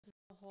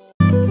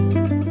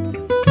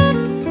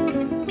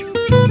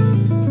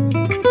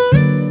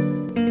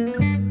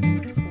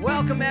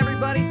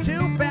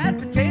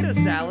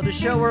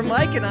show where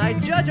Mike and I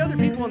judge other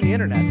people on the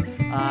internet.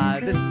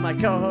 This is my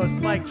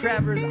co-host, Mike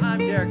Travers. I'm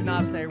Derek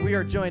Knobsnayer. We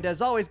are joined,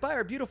 as always, by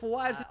our beautiful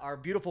wives. Our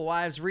beautiful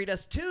wives read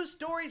us 2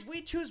 stories.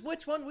 We choose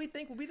which one we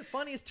think will be the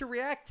funniest to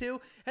react to,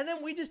 and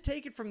then we just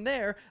take it from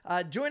there.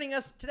 Joining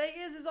us today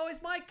is, as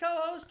always, my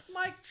co-host,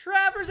 Mike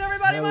Travers.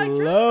 Everybody, Mike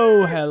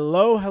Travers.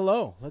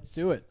 Hello. Let's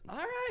do it. All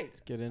right.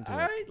 Let's get into it. All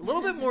right. A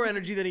little bit more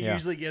energy than he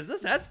usually gives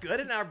us. That's good.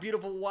 And our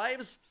beautiful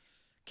wives,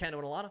 Kendall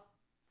and Alana.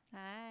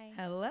 Hi.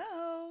 Hello.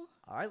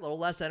 All right, a little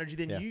less energy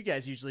than you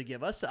guys usually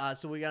give us.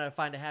 So we got to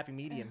find a happy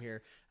medium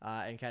here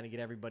and kind of get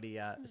everybody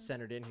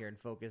centered in here and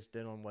focused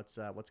in on what's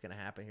going to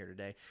happen here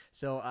today.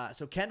 So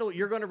Kendall,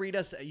 you're going to read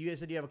us. You guys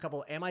said you have a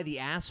couple of Am I the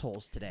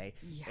Assholes today.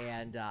 Yeah.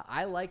 And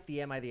I like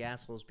the Am I the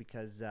Assholes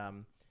because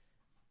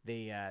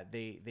they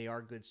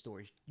are good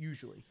stories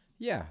usually.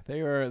 Yeah,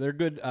 they're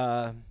good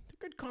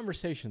good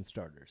conversation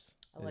starters.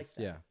 I like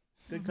that. Yeah.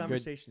 Good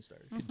conversation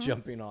starters. Good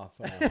jumping off.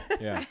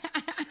 Yeah.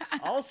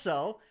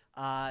 Also,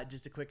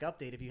 just a quick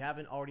update. If you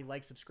haven't already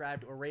liked,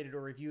 subscribed, or rated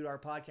or reviewed our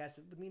podcast,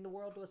 it would mean the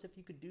world to us if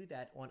you could do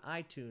that on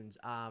iTunes,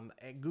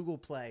 Google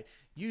Play,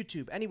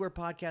 YouTube, anywhere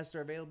podcasts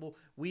are available.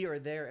 We are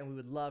there, and we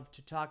would love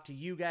to talk to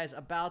you guys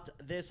about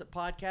this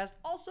podcast.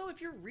 Also,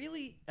 if you're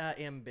really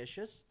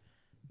ambitious,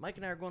 Mike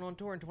and I are going on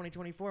tour in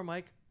 2024,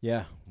 Mike.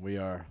 Yeah, we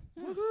are.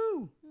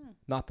 Woohoo.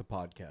 Not the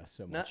podcast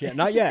so much.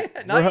 Not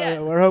yet.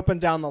 We're hoping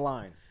down the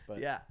line. But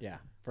yeah.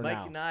 For Mike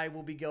now. and I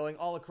will be going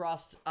all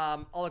across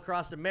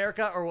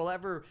America, or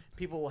wherever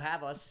people will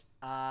have us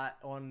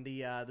on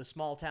the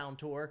small town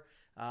tour.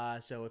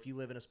 So if you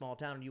live in a small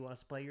town and you want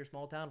us to play your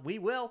small town, we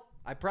will.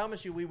 I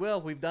promise you, we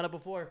will. We've done it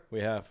before. We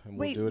have, and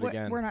we'll do it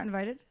again. We're not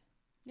invited?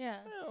 Yeah.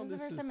 Well,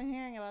 this is the first is- time I'm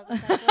hearing about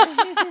this,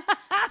 actually.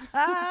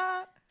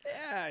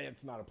 Yeah,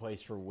 it's not a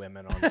place for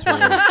women on tour.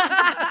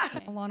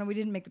 Alana, we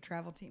didn't make the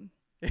travel team.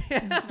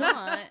 It's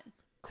not.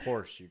 Of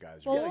course, you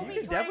guys Well, are. you we'll can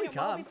be definitely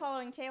we'll come. be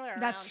following Taylor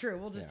around. That's true.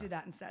 We'll just do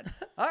that instead.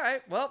 All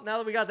right. Well, now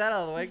that we got that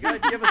out of the way, go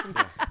ahead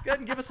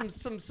and give us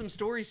some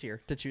stories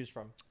here to choose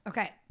from.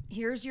 Okay,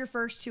 here's your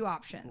first 2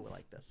 options. Ooh, I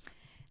like this.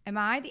 Am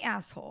I the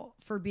asshole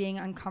for being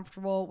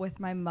uncomfortable with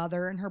my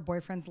mother and her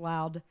boyfriend's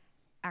loud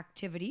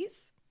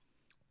activities?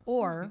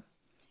 Or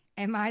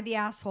am I the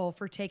asshole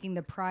for taking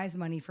the prize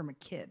money from a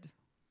kid?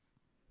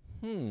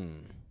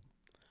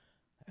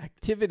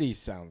 Activities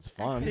sounds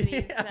fun.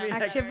 Activities?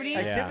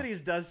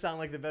 Activities does sound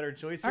like the better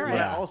choice here, All but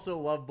right. I also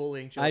love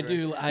bullying children. I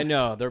do. I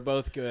know. They're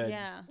both good.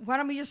 Yeah. Why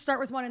don't we just start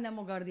with one and then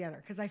we'll go to the other?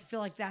 Because I feel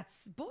like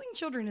bullying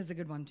children is a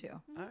good one too.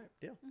 All right,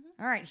 deal.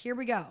 All right, here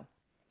we go.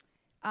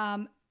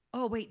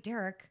 Oh wait,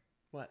 Derek,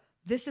 What?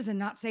 this is a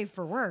not safe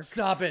for work.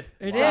 Stop it.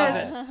 It Stop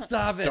is. it.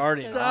 Stop it.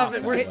 Starting Stop off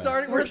it. We're that way.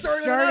 starting. We're We're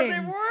starting with not safe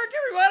starting. work,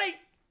 everybody.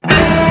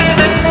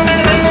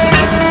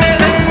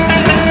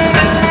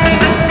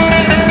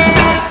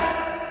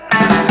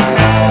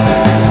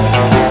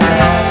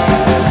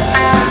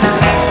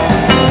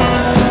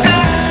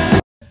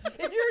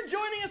 If you're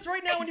joining us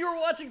right now and you're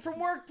watching from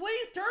work,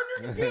 please turn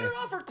your computer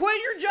off or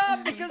quit your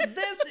job because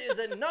this is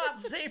a not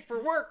safe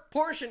for work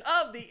portion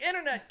of the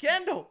internet.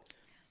 Kendall,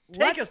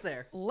 take us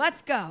there.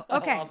 Let's go.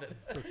 Okay.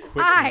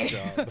 I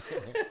love it.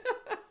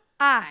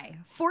 I,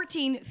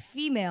 14,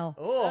 female.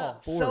 Oh,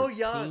 so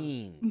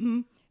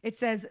young. It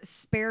says,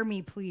 spare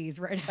me, please,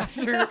 right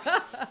after.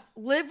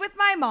 Live with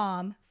my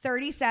mom,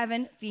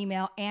 37,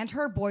 female, and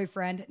her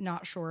boyfriend,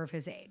 not sure of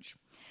his age.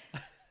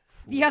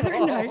 The other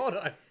night. Hold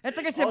on. That's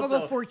like a typical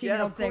Also,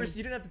 14-year-old thing. Of course,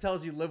 you didn't have to tell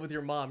us you live with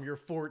your mom. You're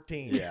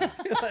 14. Yeah.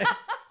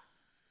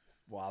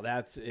 Wow,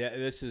 this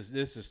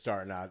is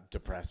starting out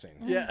depressing.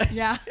 Yeah.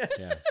 Yeah.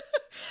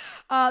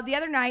 Yeah. The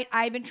other night,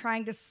 I had been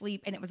trying to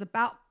sleep, and it was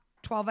about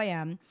 12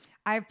 a.m.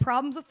 I have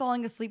problems with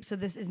falling asleep, so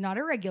this is not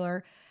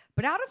irregular.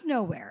 But out of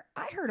nowhere,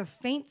 I heard a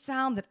faint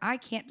sound that I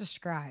can't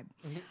describe.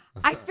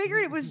 I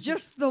figured it was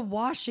just the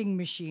washing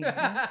machine.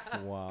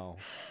 Wow.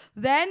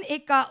 Then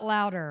it got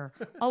louder,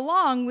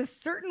 along with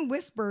certain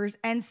whispers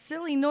and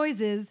silly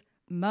noises,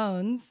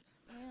 moans.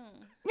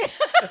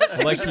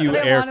 I like you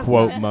Wait, air honest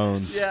quote one.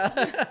 moans. Yeah.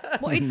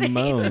 Well, it's in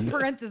Moans.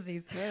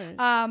 parentheses.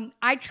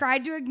 I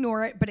tried to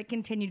ignore it, but it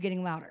continued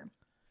getting louder.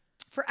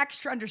 For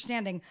extra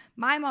understanding,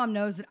 my mom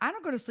knows that I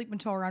don't go to sleep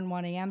until around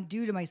 1 a.m.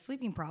 due to my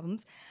sleeping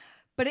problems,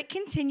 but it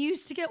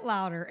continues to get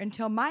louder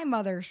until my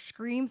mother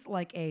screams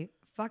like a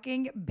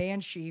fucking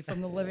banshee from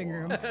the living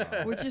room,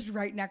 which is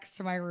right next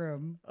to my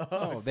room.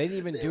 Oh, they didn't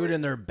even do it in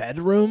their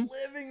bedroom?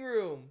 Living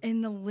room.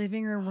 In the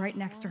living room right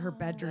next to her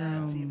bedroom.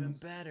 That's even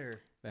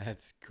better.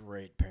 That's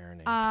great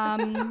parenting.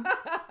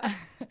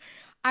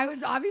 I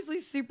was obviously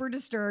super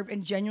disturbed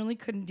and genuinely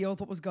couldn't deal with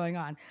what was going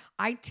on.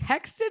 I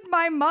texted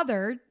my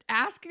mother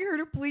asking her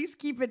to please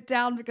keep it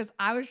down because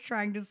I was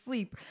trying to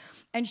sleep.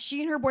 And she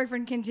and her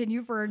boyfriend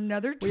continue for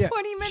another 20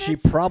 minutes. She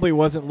probably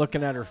wasn't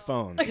looking at her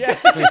phone. Yeah.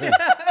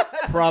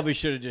 Probably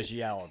should have just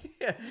yelled.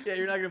 Yeah,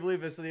 you're not going to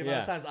believe this. So the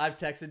amount of times I've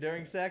texted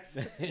during sex.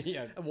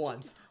 Yeah.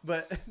 Once.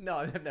 But no,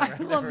 I've never. I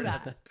love heard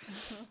that.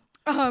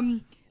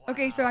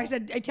 Okay, so I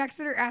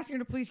texted her asking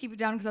her to please keep it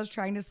down because I was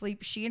trying to sleep.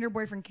 She and her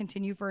boyfriend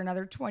continue for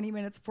another 20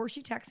 minutes before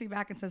she texts me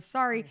back and says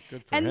sorry.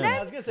 Good for and him. then I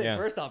was gonna say, Yeah.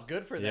 first off,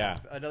 good for them. Yeah.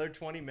 Another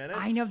 20 minutes.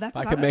 I know that's I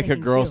what could was make a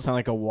thinking, girl too. sound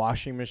like a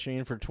washing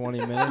machine for 20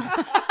 minutes.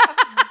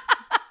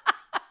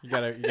 You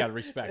gotta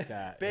respect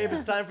that. Babe, yeah.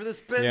 it's time for the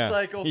spin Yeah.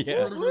 cycle.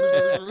 Yeah.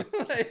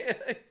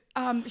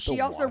 She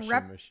The also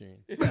washing machine.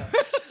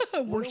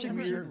 washing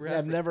machine. Yeah,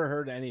 I've never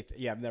heard anything.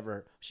 Yeah, I've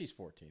never. She's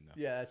 14 though.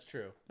 Yeah, that's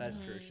true. That's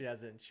true. She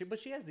hasn't. But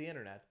she has the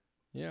internet.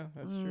 Yeah,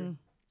 that's true.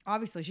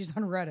 Obviously, she's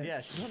on Reddit.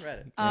 Yeah, she's on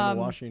Reddit.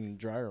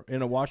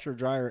 In a washer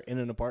dryer in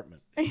an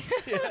apartment.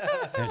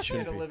 That In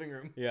shouldn't a be. living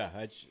room. Yeah,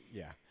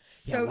 yeah.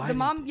 So why the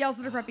mom didn't yells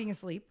at her for not being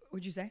asleep.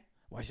 Would you say?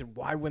 Well, I said,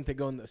 why wouldn't they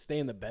go stay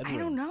in the bedroom? I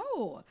don't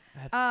know.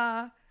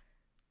 That's-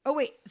 Oh,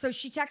 wait. So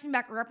she texted me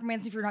back,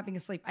 reprimands me for not being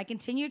asleep. I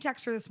continued to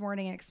text her this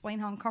morning and explain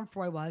how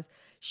uncomfortable I was.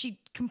 She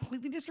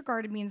completely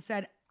disregarded me and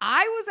said,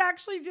 I was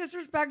actually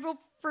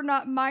disrespectful for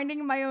not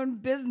minding my own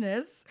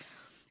business,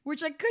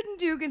 which I couldn't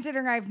do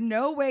considering I have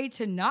no way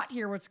to not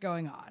hear what's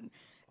going on.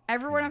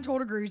 Everyone I've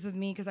told agrees with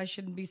me because I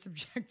shouldn't be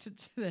subjected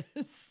to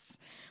this.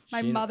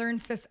 My mother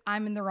insists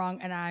I'm in the wrong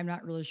and I'm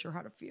not really sure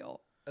how to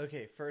feel.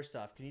 Okay, first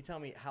off, can you tell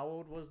me how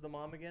old was the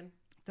mom again?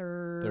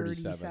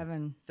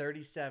 37.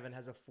 37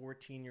 has a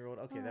 14-year-old.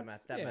 Okay, that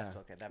math's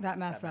okay. That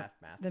math's math.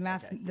 The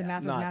math Okay, the yeah.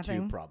 math is not too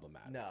mathing.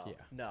 problematic. No, Yeah.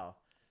 no.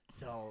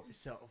 So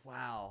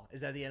wow.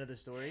 Is that the end of the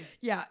story?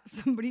 Yeah,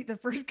 the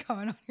first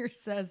comment on here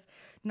says,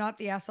 not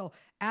the asshole,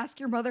 ask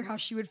your mother how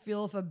she would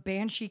feel if a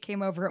banshee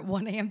came over at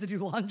 1 a.m. to do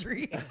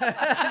laundry.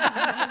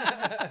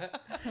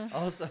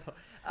 Also,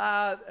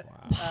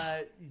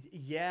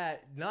 yeah,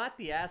 not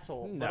the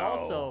asshole, but No.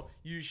 also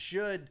you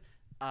should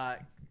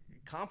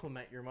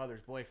compliment your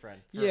mother's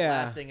boyfriend for Yeah.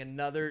 lasting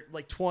another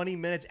like 20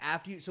 minutes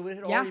after you. So it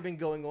had Yeah. already been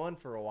going on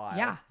for a while.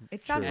 Yeah,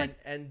 it sounds like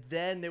and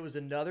then there was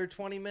another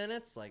 20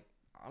 minutes. Like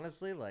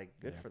honestly, like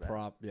good for that.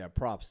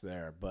 Props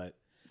there, but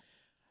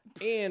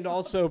and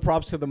also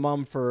props to the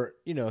mom for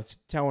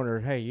telling her,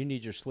 hey, you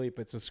need your sleep.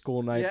 It's a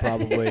school night,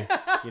 probably.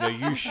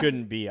 You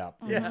shouldn't be up.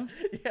 Yeah,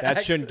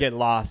 That shouldn't get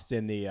lost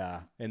in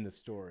the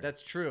story.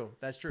 That's true.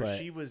 That's true. But-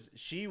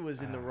 she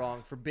was in the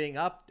wrong for being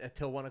up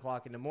until 1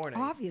 o'clock in the morning.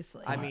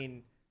 obviously. I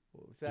mean,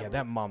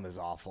 that mom is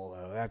awful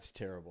though. That's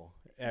terrible.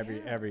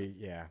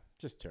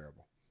 Just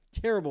terrible.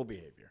 Terrible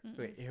behavior.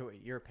 Wait,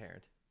 you're a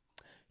parent.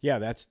 Yeah,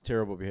 that's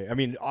terrible behavior. I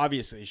mean,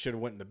 obviously, he should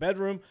have went in the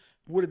bedroom.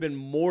 Would have been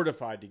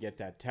mortified to get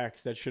that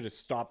text. That should have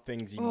stopped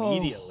things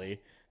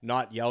immediately.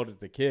 Not yelled at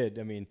the kid.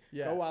 I mean,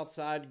 go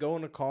outside, go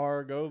in a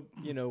car, go.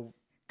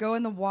 Go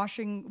in the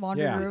washing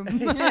laundry Yeah. room.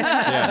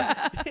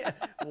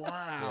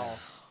 Wow.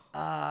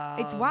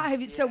 It's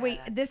wild. So wait,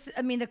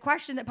 the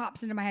question that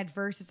pops into my head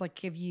first is like,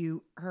 have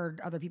you heard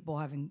other people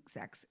having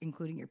sex,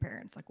 including your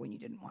parents, like when you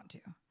didn't want to?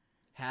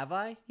 Have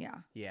I? Yeah,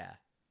 Yeah.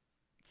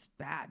 it's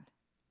bad.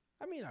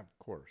 I mean, of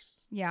course.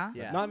 Yeah.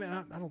 Yeah. No, I mean,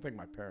 I don't think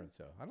my parents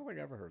have. I don't think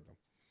I ever heard them.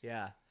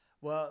 Yeah.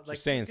 Well, like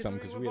Just saying 'cause something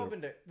because we've we all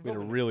had been to-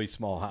 a really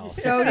small house.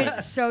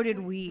 So did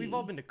we. We've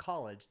all been to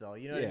college, though.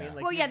 You know what I Yeah. mean?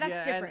 Like, Well, yeah,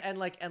 that's different.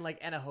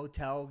 And a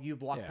hotel.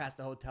 You've walked Yeah. past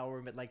a hotel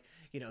room at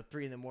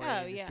 3 in the morning. Oh,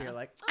 and just yeah. hear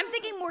like, I'm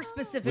thinking more we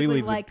specifically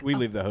leave like we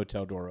leave the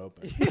hotel door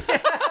open.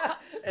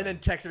 and then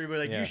text everybody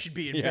like, Yeah. you should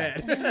be in Yeah.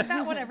 bed. Isn't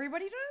that what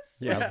everybody does?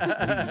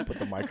 Yeah, we put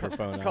the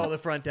microphone Call out. the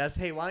front desk.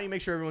 Hey, why don't you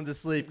make sure everyone's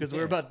asleep because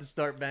we're about to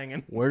start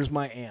banging. Where's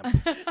my amp?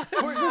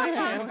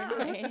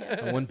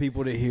 I want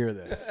people to hear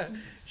this.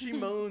 She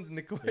moans in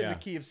the Yeah.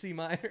 key of C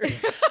minor.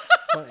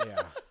 But,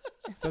 yeah,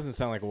 doesn't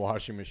sound like a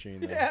washing machine.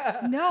 Though.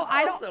 No,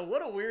 I don't. Also,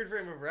 what a weird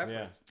frame of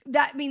reference.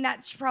 That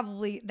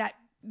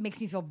makes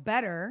me feel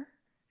better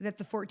that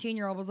the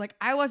 14-year-old was like,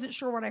 I wasn't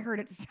sure what I heard.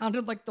 It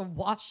sounded like the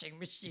washing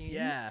machine.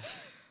 Yeah.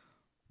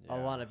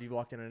 Alana, have you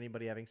walked in on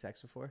anybody having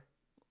sex before?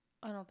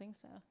 I don't think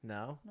so.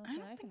 No? Not I that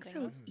don't can think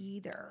of. so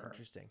either.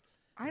 Interesting.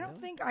 I don't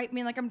think,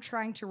 I'm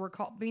trying to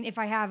recall. I mean, if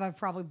I have, I've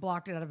probably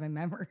blocked it out of my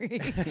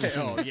memory.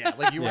 Oh yeah,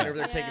 like you went over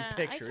there taking Yeah, I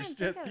pictures. can't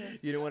Just think of it.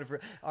 you don't want to.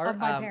 Of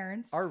my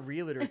parents. Our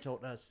realtor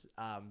told us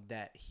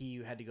that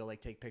he had to go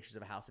take pictures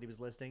of a house that he was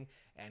listing,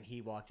 and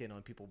he walked in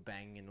on people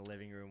banging in the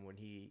living room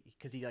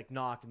because he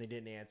knocked and they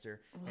didn't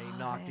answer, and he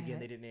knocked again,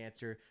 they didn't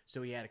answer,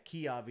 so he had a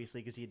key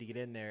obviously because he had to get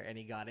in there, and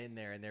he got in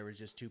there, and there was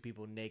just two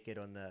people naked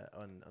on the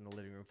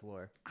living room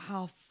floor.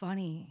 How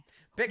funny.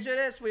 Picture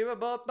this: we were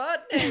both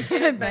butt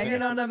naked,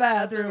 banging on the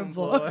bathroom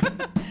floor.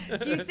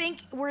 Do you think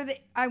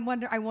I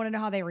want to know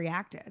how they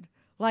reacted.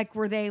 Like,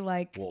 were they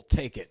like, We'll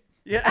take it.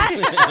 Yeah.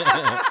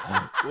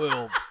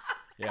 We'll.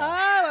 Yeah.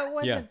 Oh, it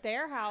wasn't Yeah.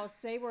 their house.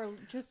 They were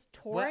just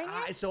Well, touring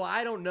it. so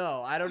I don't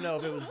know. I don't know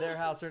if it was their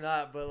house or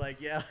not, but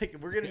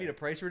we're gonna need a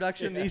price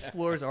reduction. These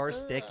floors are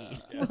sticky.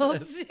 we'll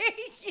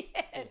take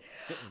it?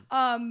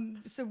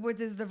 So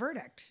what is the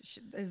verdict?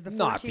 Is the 14-year-old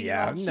Not the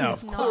asshole. No,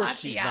 of course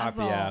she's not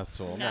the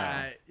asshole.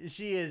 No.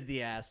 She is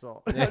the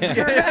asshole.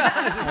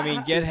 I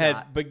mean, get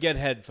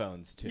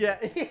headphones too. yeah.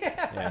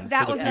 Yeah,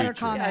 That for was the another future.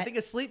 comment. I think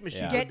a sleep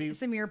machine Yeah. would Get be.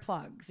 some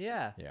earplugs.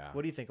 Yeah. Yeah.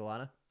 What do you think,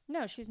 Alana?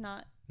 No, she's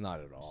not. Not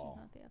at She's all.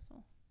 not the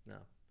asshole. No,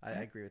 I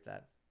agree with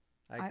that.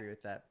 I agree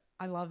with that.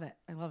 I love it.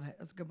 I love it.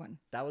 That's a good one.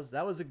 That was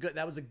a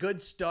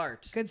good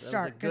start. Good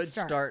start. That was a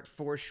good start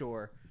for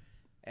sure.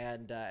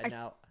 And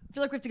now I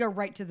feel like we have to go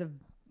right to the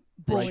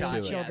Right bullying to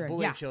it. children.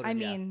 Bullying children, I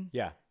yeah. mean,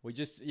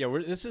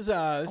 This is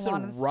a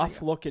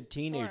rough look at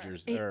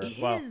teenagers. It Or, is.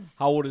 Well,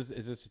 how old is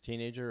this a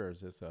teenager or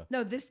is this a?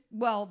 no,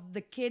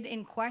 the kid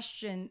in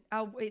question,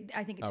 I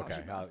think it tells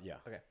you both. Yeah.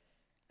 Okay.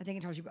 I think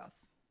it tells you both.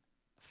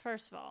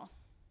 First of all,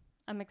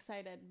 I'm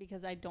excited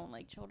because I don't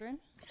like children.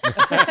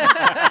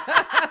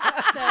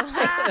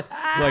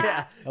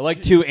 I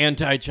like two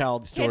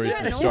anti-child stories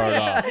are to start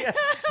off.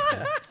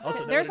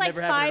 Also, There's that would like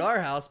never happen in 5 our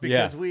house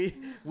because we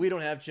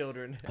don't have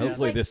children.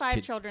 Hopefully like this 5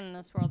 kid. children in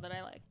this world that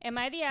I like. Am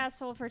I the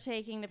asshole for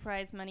taking the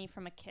prize money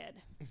from a kid?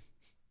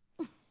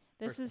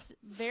 This is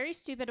very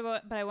stupid,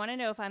 but I want to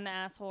know if I'm the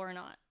asshole or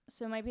not.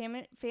 So my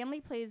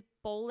family plays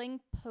bowling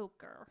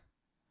poker.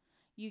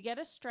 You get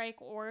a strike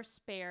or a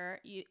spare,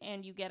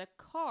 and you get a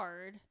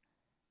card.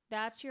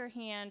 That's your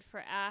hand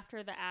for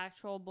after the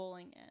actual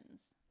bowling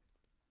ends.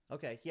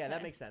 Okay, yeah,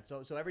 that makes sense.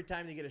 So every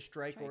time you get a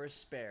strike or a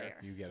spare,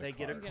 You get a they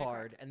card. get a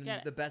card, and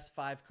then the best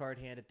 5-card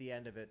hand at the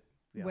end of it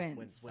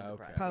wins the Okay.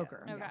 prize.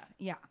 Poker. Okay. Yes.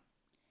 Yeah.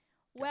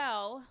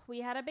 Well, we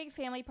had a big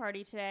family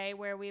party today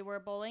where we were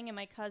bowling, and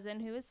my cousin,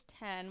 who is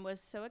 10, was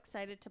so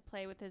excited to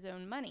play with his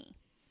own money.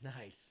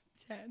 Nice.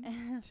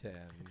 10. 10.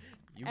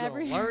 You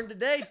gonna learn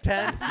today,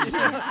 10.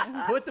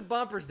 Put the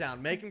bumpers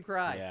down. Make him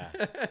cry.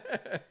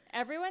 Yeah.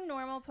 Everyone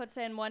normal puts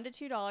in $1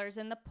 to $2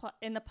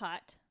 in the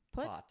pot.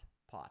 Pot.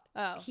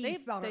 Oh, He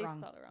spelled it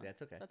wrong.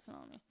 That's okay. That's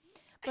not me.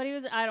 But he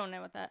was. I don't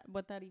know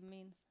what that even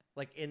means.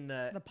 Like in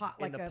the pot,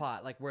 in like the a-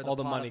 pot, like where all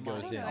the the pot money of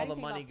goes in. All the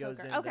money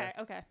goes in. Okay.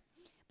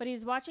 But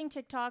he's watching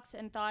TikToks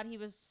and thought he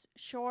was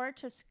sure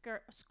to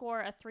score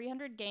a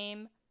 300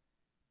 game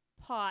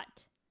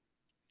pot,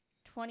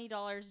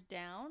 $20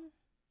 down.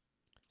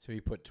 So he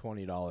put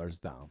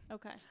 $20 down.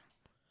 Okay.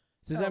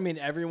 Does that mean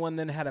everyone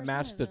then had to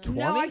match the 20?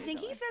 No, I think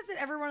he says that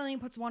everyone only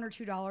puts $1 or $2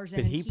 in. But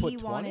And he put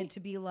 20? wanted to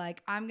be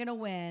like, I'm gonna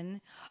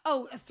win.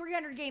 Oh, a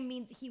 300 game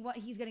means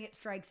he's gonna get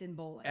strikes in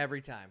bowling.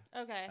 Every time.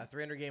 Okay. A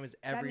 300 game is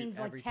every. means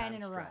like every 10 time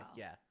in a strike. row.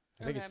 Yeah.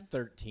 I think it's Okay.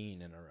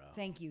 13 in a row.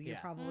 Thank you. You're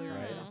Yeah. probably right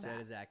Right. about That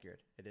that. is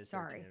accurate. It is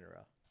Sorry. 13 in a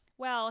row.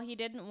 Well, he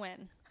didn't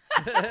win.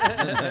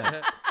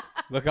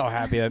 Look how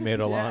happy that made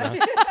Alana.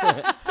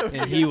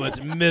 And he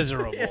was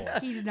miserable.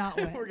 He did not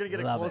win. We're gonna get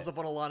a Love close up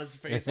on Alana's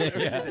face, whenever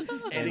she said,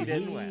 and he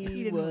didn't win.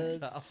 He didn't win.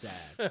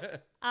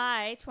 sad.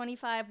 I,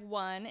 25,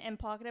 won and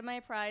pocketed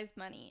my prize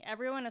money.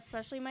 Everyone,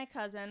 especially my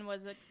cousin,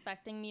 was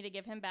expecting me to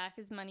give him back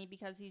his money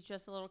because he's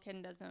just a little kid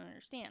and doesn't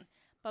understand.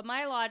 But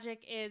my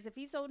logic is if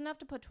he's old enough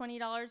to put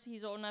 $20,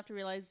 he's old enough to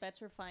realize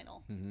bets are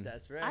final.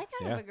 That's right. I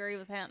kind of agree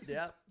with him.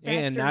 Yeah.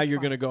 And Bets now are you're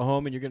fun. going to go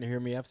home and you're going to hear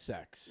me have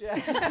sex.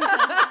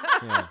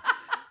 Yeah.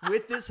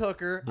 With this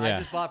hooker, I Yeah.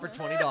 just bought for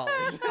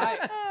 $20.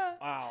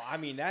 Wow. I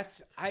mean,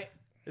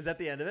 Is that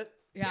the end of it?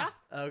 Yeah.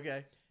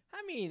 Okay.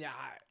 I mean,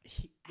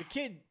 the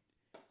kid,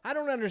 I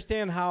don't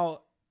understand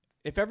how,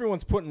 if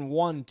everyone's putting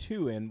 1,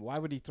 2 in, why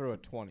would he throw a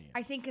 20 in?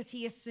 I think because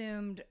he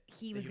assumed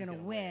he was gonna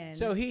win.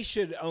 So he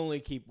should only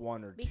keep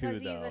 1 or 2,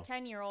 Because though. he's a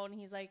 10-year-old and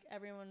he's like,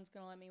 everyone's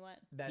going to let me win.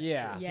 That's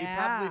Yeah. true. Yeah.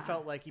 He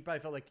probably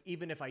felt like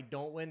even if I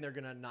don't win, they're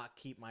gonna not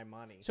keep my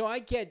money. So I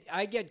get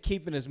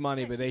keeping his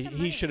money, but keep the he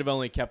money. should have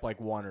only kept like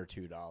 $1 or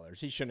 $2.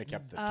 He shouldn't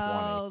have kept the 20.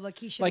 Oh, like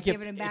he should Like have if-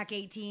 given him back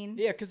 18.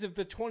 Yeah, because if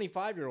the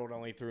 25-year-old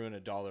only threw in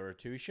 $1 or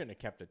 $2, he shouldn't have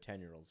kept the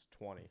 10-year-old's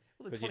 20.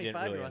 Well, the 'cause he didn't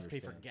 25-year-old really has to pay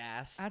for understand.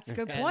 gas. That's a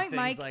good and point, things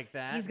Mike. like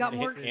that. He's got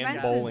more And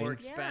expenses. bowling. More Yeah.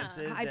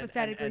 expenses.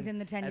 Hypothetically than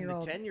the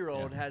 10-year-old. And the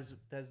 10-year-old has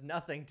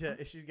nothing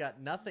to. She's got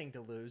nothing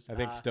to lose. I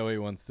think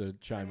Stewie wants to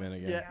chime in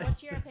again. Yeah.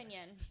 What's your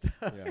opinion,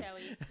 Yeah.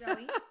 Joey?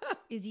 Joey,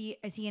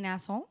 is he an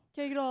asshole?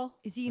 Take it all.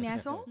 Is he an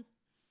asshole?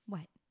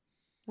 What?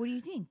 What do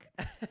you think?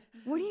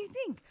 What do you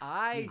think?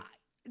 I'm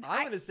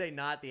gonna say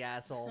not the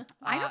asshole.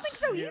 I don't think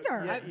so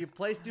either. Yeah, you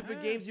play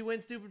stupid games, you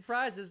win stupid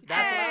prizes.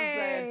 That's what I'm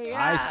saying.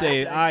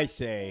 Hey, I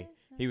say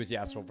he was the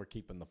asshole for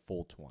keeping the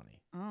full 20.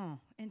 Oh,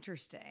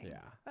 interesting. Yeah.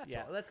 That's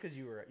Yeah, all. that's because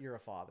you're a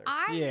father.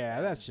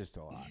 Yeah, that's just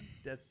a lot.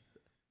 That's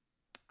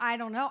I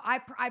don't know.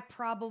 I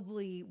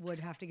probably would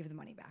have to give the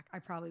money back. I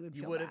probably would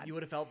you feel would bad.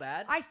 have felt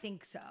bad. I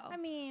think so. I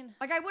mean,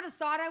 like I would have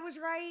thought I was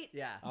right.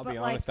 Yeah. I'll But, be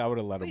like, honest, I would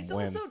have let him He's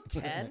win. also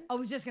 10. I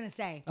was just gonna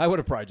say, I would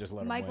have probably just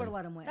let Mike him would win. have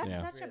let him win. that's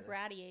Yeah. such a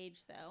bratty age,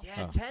 though.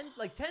 Yeah, Oh. 10.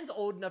 Like 10's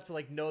old enough to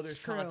like know there's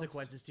True.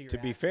 consequences to your. To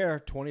be actions. fair,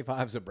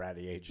 25's a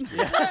bratty age. Too.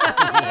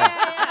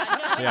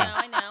 Yeah.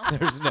 I know.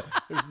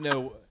 There's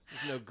no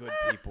good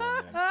people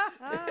in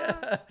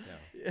there.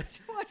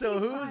 So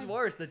who's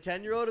worse, the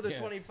 10-year-old or the Yeah.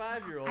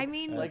 25-year-old? I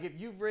mean- like if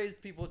you've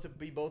raised people to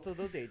be both of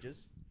those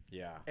ages,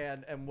 Yeah.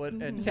 and what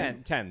and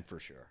 10 for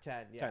sure.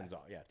 10, yeah. 10's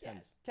all. Yeah,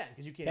 10's. 10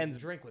 because you can't 10's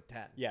even drink with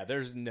 10. Yeah,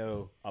 there's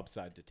no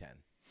upside to 10.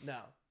 No.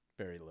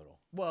 Very little.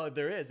 Well,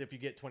 there is if you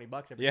get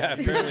 $20 every Yeah, time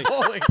you apparently,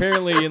 go bowling.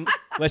 apparently,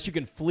 unless you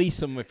can fleece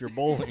them if you're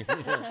bowling.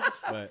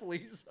 But,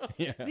 Fleece.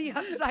 yeah. The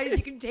upside is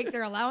you can take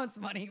their allowance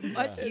money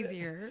much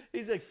easier.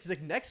 He's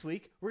like, next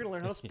week we're gonna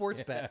learn how to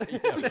sports bet,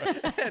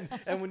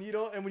 and when you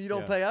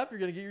don't pay up, you're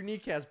gonna get your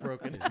kneecaps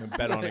broken.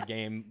 Bet on a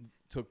game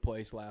took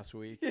place last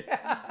week.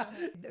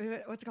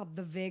 What's it called?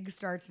 The VIG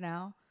starts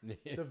now. The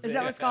Is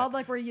that what it's called?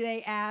 Like where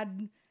they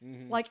add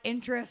like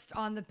interest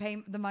on the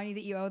money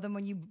that you owe them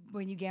when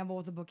you gamble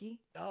with a bookie?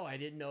 Oh, I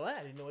didn't know that.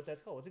 I didn't know what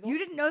that's called. What's it called? You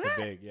didn't know that?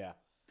 Big, yeah.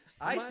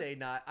 I say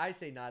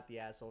not the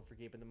asshole for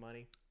keeping the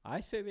money. I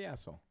say the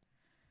asshole.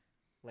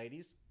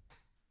 Ladies,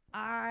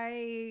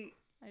 I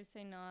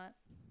say not.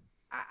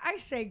 I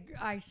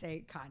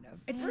say kind of.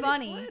 It's Pretty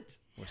funny. split.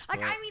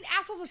 Like I mean,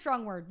 asshole's a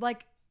strong word.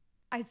 Like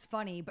it's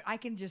funny, but I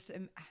can just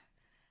It's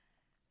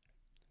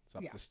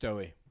up to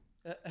Stoey.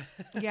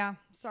 yeah.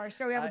 Sorry,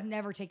 Story. I would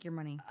never take your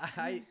money.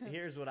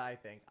 Here's what I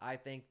think. I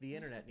think the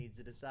internet needs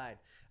to decide.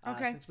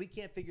 Okay. Since we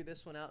can't figure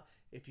this one out,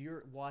 if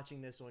you're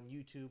watching this on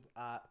YouTube,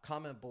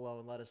 comment below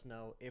and let us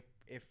know if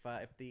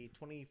the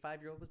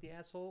 25-year-old was the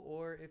asshole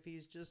or if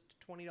he's just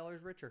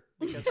 $20 richer.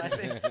 Because I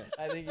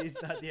think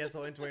he's not the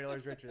asshole and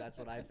 $20 richer. That's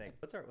what I think.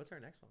 What's our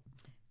next one?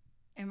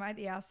 Am I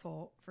the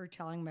asshole for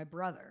telling my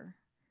brother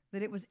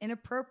that it was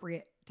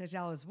inappropriate to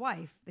tell his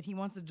wife that he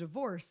wants a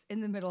divorce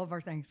in the middle of our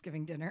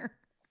Thanksgiving dinner?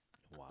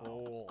 Wow.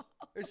 Oh,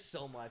 there's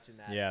so much in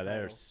that. Yeah, title.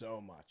 there's so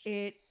much.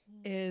 It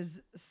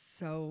is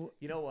so.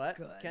 You know what,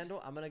 good.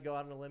 Kendall? I'm gonna go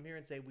out on a limb here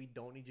and say we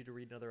don't need you to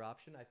read another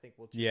option. I think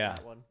we'll choose Yeah.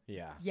 that one.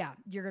 Yeah. Yeah,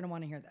 you're gonna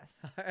want to hear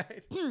this. All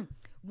right.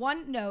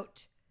 One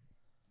note,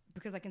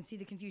 because I can see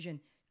the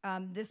confusion.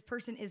 This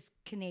person is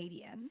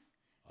Canadian,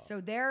 so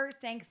their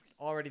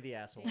Already the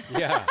asshole.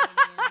 Yeah.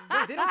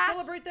 Wait, they don't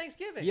celebrate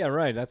Thanksgiving. Yeah,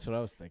 right. That's what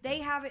I was thinking. they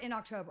have it in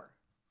October.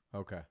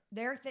 Okay.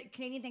 Their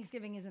Canadian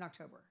Thanksgiving is in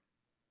October.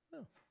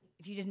 Oh.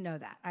 If you didn't know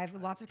that, I have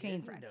lots of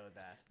Canadian Didn't friends. know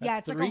that. Yeah,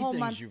 That's it's like a whole things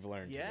month. you've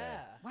learned Yeah.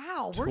 today.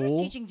 Wow, we're just Tool,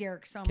 teaching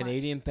Derek so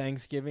Canadian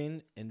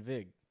Thanksgiving and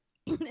Vig.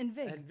 much. And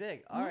Vig. And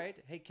Vig. All right.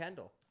 Hey,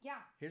 Kendall. Yeah.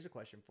 Here's a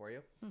question for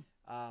you.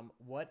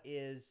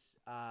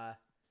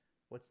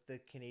 What's the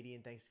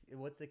Canadian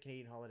What's the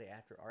Canadian holiday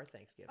after our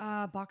Thanksgiving?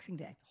 Boxing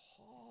Day.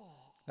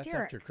 That's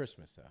Derek. after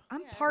Christmas, though.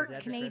 I'm Is part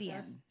that Canadian.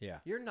 Christmas? Yeah.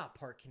 You're not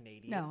part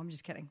Canadian. No, I'm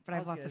just kidding. But I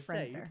have was lots of gonna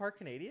friends say, there. You're part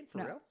Canadian for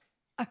No. real?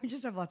 I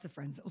just have lots of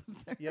friends that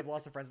live there. You have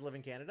lots of friends that live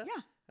in Canada?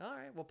 Yeah. All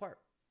right. What part?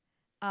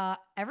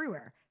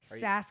 Everywhere. Are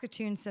you-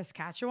 Saskatoon,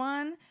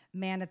 Saskatchewan,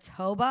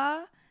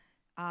 Manitoba.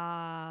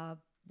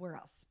 Where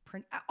else?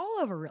 All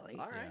over, really.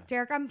 All right.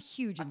 Derek, I'm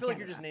huge I in feel like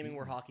you're Canada. just naming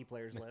where hockey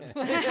players live.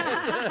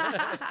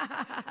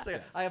 So,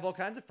 I have all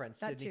kinds of friends.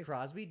 That Sidney too.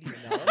 Crosby, do you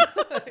know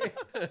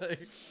him?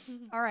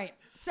 All right.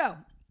 So,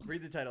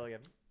 Read the title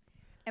again.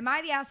 am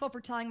I the asshole for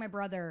telling my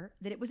brother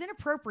that it was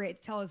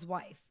inappropriate to tell his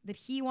wife that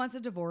he wants a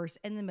divorce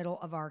in the middle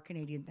of our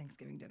Canadian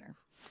Thanksgiving dinner?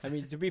 I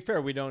mean, to be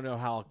fair, we don't know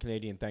how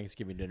Canadian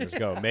Thanksgiving dinners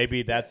go.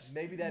 Maybe that's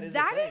Maybe that is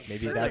That a thing. is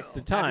maybe true. that's the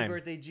Happy time.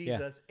 birthday,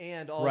 Jesus,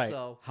 and Right.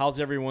 also How's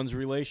everyone's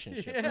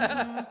relationship?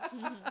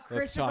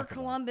 Christopher talk about it.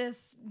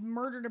 Columbus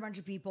murdered a bunch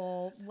of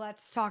people.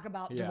 Let's talk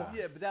about Yeah. divorce.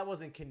 yeah, but that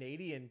wasn't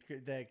Canadian.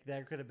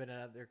 There could have been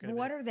there could have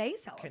What been are they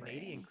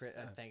celebrating?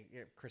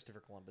 Canadian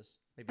Christopher Columbus.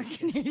 Maybe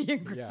Canadian Yeah.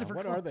 Christopher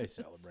What Columbus. are they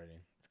celebrating?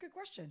 That's a good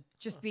question.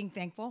 Just being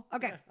thankful.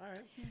 Okay. all right.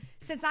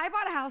 Since I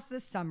bought a house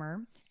this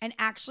summer and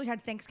actually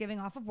had Thanksgiving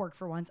off of work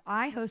for once,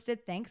 I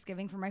hosted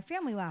Thanksgiving for my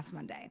family last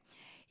Monday.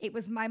 It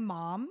was my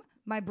mom,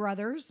 my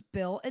brothers,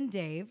 Bill and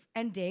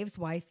Dave's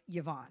wife,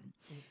 Yvonne.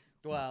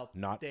 Well,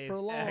 Not Dave's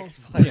for long.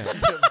 ex-wife, Yeah.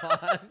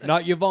 Yvonne.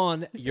 Not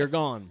Yvonne, you're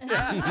gone.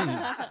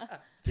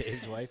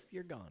 Dave's wife,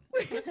 you're gone.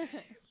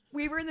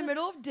 We were in the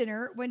middle of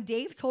dinner when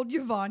Dave told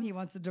Yvonne he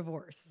wants a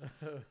divorce.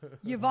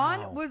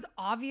 Yvonne was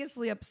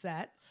obviously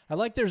upset. I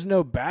like there's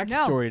no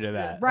backstory to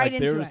that. Right like,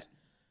 there into was, it.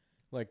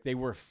 Like they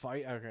were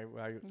fight. Okay,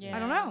 Yeah. I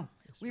don't know.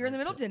 We were in the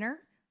middle of dinner.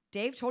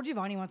 Dave told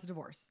Yvonne he wants a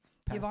divorce.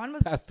 Yvonne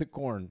was past the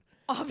corn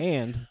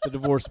and the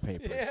divorce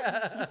papers.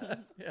 Yeah.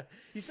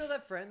 You still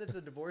that friend that's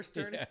a divorce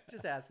attorney?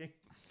 Just asking.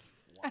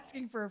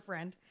 asking for a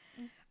friend.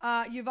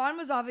 Yvonne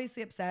was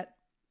obviously upset.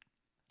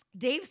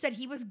 Dave said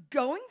he was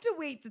going to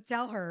wait to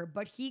tell her,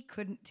 but he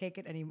couldn't take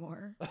it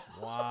anymore.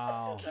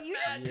 Wow. Can you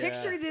just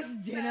picture this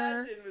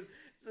dinner?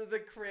 So the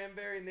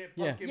cranberry and the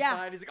pumpkin Yeah.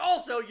 pie. He's like,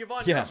 also,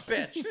 Yvonne, Yeah. you're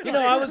a bitch. You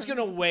know, I was going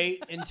to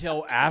wait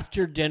until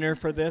after dinner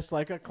for this,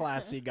 like a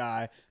classy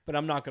guy, but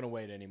I'm not going to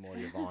wait anymore,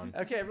 Yvonne.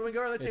 Okay, everyone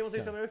go around the table and say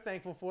It's something we're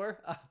thankful for.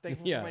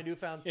 Thankful Yeah. for my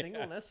newfound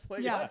singleness.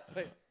 Wait, Yeah.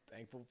 wait.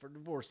 Thankful for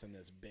divorcing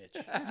this bitch.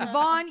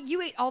 Yvonne, you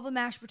ate all the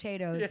mashed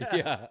potatoes.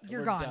 Yeah.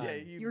 You're we're gone. done. Yeah,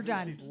 You're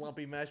done. These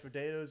lumpy mashed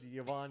potatoes,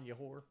 Yvonne, you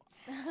whore.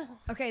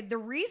 Okay, the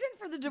reason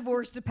for the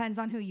divorce depends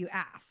on who you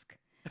ask.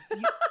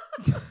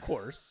 Of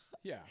course.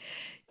 Yeah.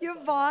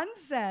 Yvonne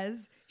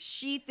says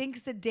she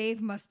thinks that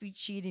Dave must be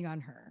cheating on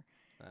her.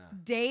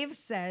 Dave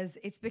says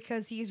it's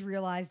because he's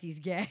realized he's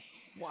gay.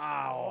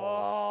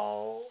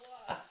 Oh.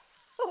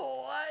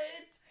 What?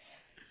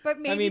 But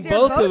maybe I mean, they're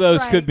both of those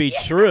right. could be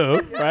true,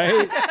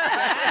 right?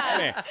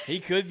 Man, he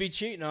could be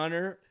cheating on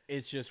her.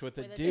 It's just with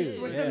a With a dude.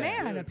 dude. with yeah. the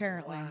man,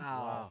 apparently.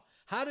 Wow.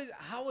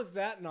 How was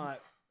that not?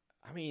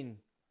 I mean,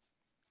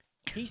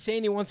 he's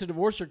saying he wants to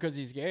divorce her because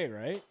he's gay,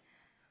 right?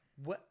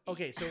 What?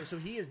 Okay, so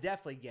he is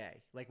definitely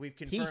gay. Like we've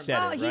confirmed. said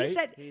Well, it, he right?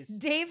 said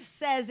Dave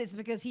says it's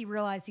because he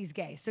realized he's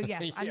gay. So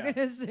yes, I'm Yeah. going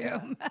to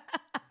assume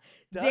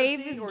Does Dave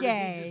he, is or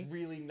gay. Does he just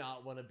really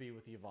not want to be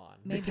with Yvonne?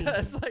 Maybe.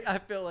 Because like I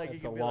feel like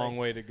It's it a could be long like,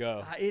 way to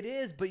go. It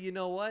is, but you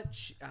know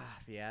what?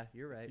 Yeah,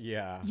 you're right.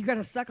 Yeah. You got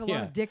to suck a lot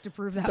Yeah. of dick to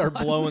prove that. Start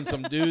one. blowing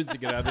some dudes to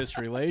get out of this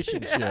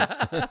relationship.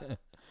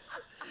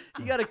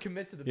 You got to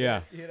commit to the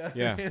Yeah. bit. You know?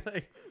 Yeah.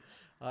 Like,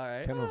 all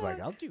right. Ken was like,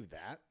 I'll do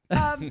that.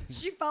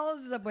 She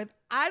follows this up with,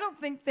 I don't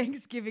think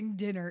Thanksgiving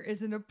dinner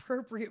is an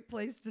appropriate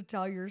place to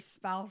tell your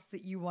spouse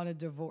that you want a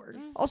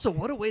divorce. Also,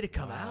 what a way to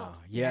come out.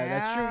 Yeah,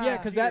 that's true. Yeah, Yeah.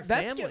 because To your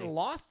that's family. getting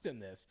lost in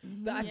this.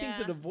 I think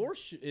the Yeah.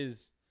 divorce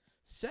is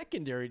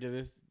secondary to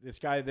this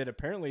guy that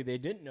apparently they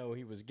didn't know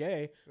he was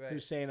gay, Right.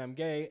 who's saying I'm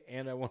gay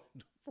and I want a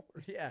divorce.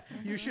 Yeah,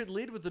 you should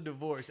lead with the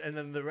divorce, and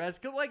then the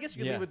rest. Well, I guess you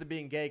could Yeah. lead with the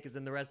being gay, because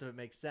then the rest of it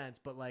makes sense.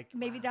 But like,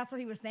 Maybe that's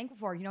what he was thankful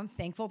for. I'm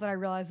thankful that I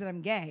realized that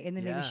I'm gay. And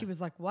then Yeah. maybe she was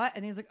like, what?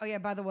 And he's like, oh, yeah,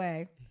 by the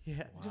way,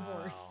 yeah,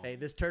 divorce. Hey,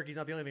 this turkey's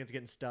not the only thing that's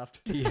getting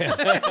stuffed.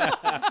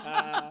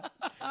 Yeah.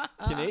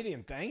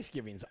 Canadian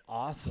Thanksgiving's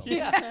awesome.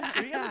 Yeah,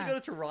 are you guys gonna go to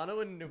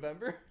Toronto in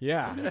November?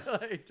 Yeah.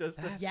 Like, just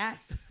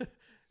Yes.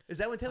 is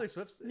that when Taylor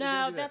Swift's? No,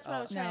 gonna do that? that's what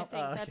I was trying no. to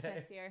think. Oh, That's okay.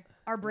 next year.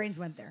 Our brains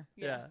went there.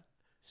 Yeah.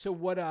 So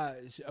what?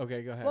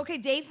 Okay, go ahead. Well, okay,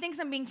 Dave thinks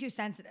I'm being too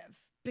sensitive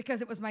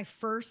because it was my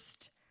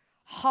first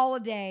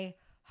holiday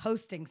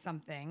hosting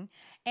something,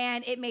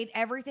 and it made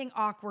everything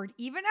awkward.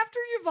 Even after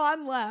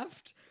Yvonne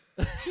left,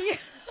 he,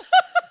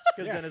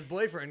 Because then his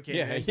boyfriend came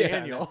Yeah, in, yeah.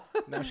 Daniel.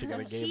 Now she got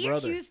a gay he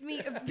brother. accused me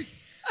of.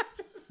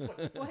 What?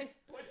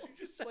 What'd you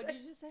just say? What did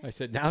you just say? I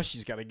said, now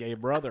she's got a gay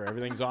brother.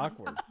 Everything's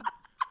awkward.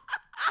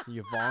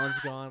 Yvonne's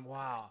gone.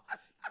 Wow.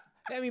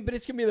 I mean, but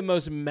it's going to be the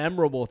most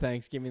memorable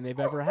Thanksgiving they've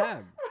ever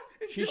had.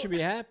 She should be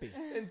happy.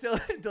 Until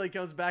he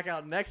comes back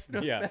out next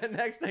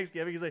next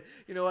Thanksgiving, he's like,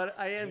 you know what?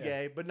 I am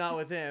gay, but not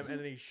with him, and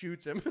then he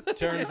shoots him.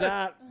 Turns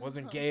out,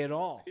 wasn't gay at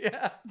all.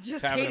 yeah.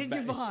 Just Having a hated ba-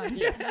 Yvonne.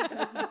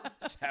 Yeah.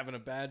 Just having a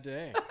bad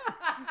day.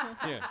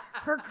 Yeah.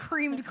 Her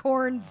creamed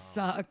corn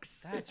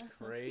sucks. That's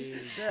crazy.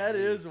 That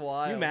is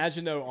wild. Can you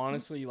imagine, though,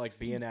 honestly, like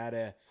being at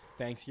a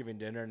Thanksgiving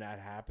dinner and that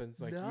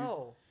happens? Like,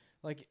 No.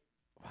 wow,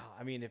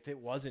 I mean, if it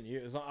wasn't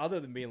you,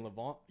 other than being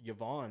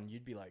Yvonne,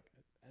 you'd be like,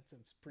 that's a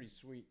pretty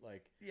sweet,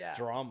 like, Yeah.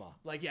 drama.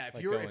 Like, yeah, if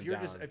Like you're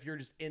going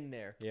just in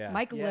there. Yeah.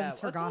 Mike Yeah, lives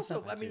for it's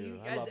also- gossip. I mean, too.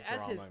 you, I love as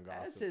drama his and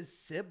as gossip. his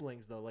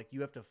siblings though, like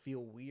you have to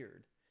feel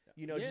weird.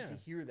 You know, just to Yeah.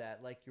 hear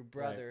that, like your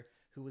brother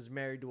who was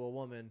married to a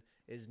woman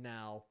is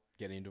now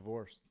Getting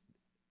divorced.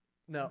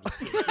 no.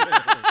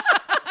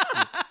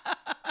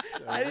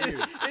 So I didn't.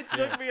 weird. It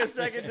took me a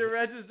second to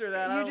register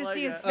that. I You don't just like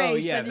see his that. face. Oh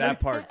yeah, and that you-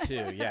 part too.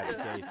 Yeah, the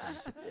gay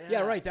thing.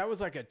 Yeah, right. That was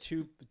like a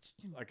two,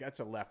 like that's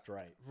a left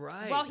right.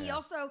 Right. Well,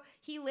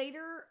 he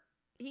later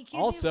accused me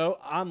Also,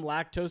 I'm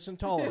lactose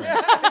intolerant.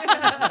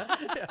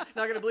 Yeah,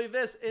 not gonna believe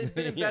this. It's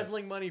been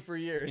embezzling money for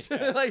years.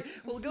 Like,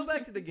 well, go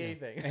back to the gay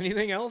thing.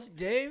 Anything else,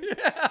 Dave?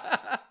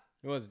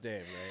 It was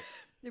Dave, right?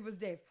 It was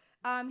Dave.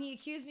 He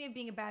accused me of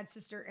being a bad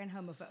sister and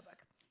homophobic.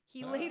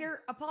 He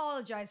later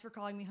apologized for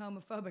calling me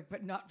homophobic,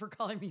 but not for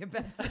calling me a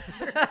bad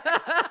sister.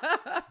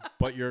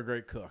 But you're a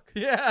great cook.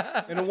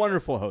 Yeah. And a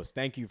wonderful host.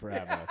 Thank you for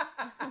having us.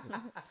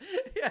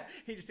 Yeah.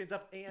 He just stands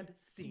up and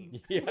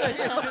scene. Yeah.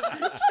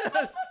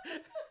 Just-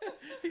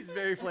 he's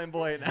very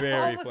flamboyant. Now. Very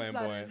All of a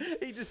flamboyant.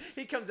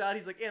 He comes out.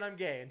 He's like, and I'm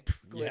gay, and pff,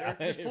 glitter.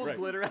 Yeah, Just pulls right.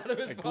 glitter out of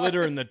his pocket.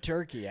 Glitter in the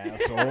turkey,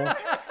 asshole.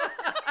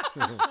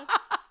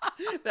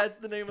 That's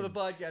the name of the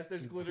podcast.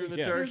 There's glitter in the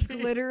Yeah. There's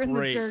turkey. glitter in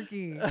Great. the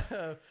turkey.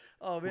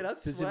 Oh man, I'm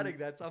Does it- sweating.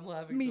 So I'm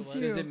laughing. Me so much. too.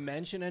 Does it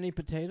mention any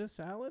potato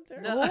salad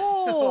there? No.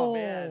 Oh.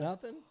 man,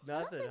 Nothing?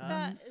 nothing.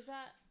 Is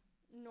that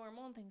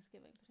normal on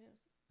Thanksgiving potatoes?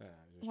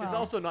 Wow. It's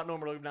also not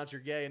normal to announce you're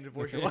gay and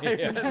divorce your wife.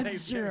 Yeah. at That's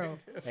Thanksgiving,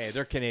 true. too. Hey,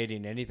 they're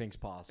Canadian. Anything's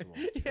possible.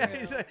 Yeah,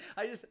 he's like,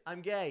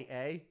 I'm gay,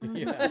 eh?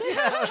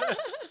 Yeah.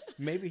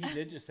 Maybe he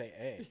did just say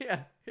A. Yeah,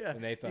 yeah.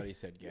 And they thought he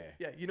said gay.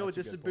 Yeah, you know what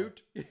That's this a is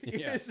good about? point.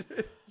 Yeah.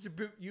 It's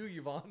about you,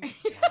 Yvonne.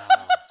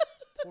 Wow.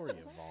 Poor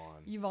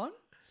Yvonne. Yvonne?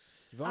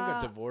 Yvonne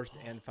got divorced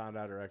and found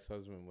out her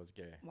ex-husband was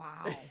gay.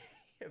 Wow.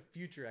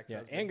 Future Yeah,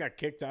 ex-husband. and got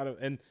kicked out of,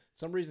 and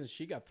some reason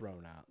she got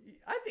thrown out.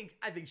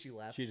 I think she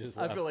left. She just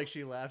I left. feel like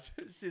she left.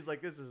 She's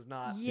like, this is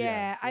not.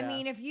 Yeah, I Yeah.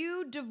 mean, if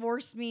you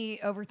divorced me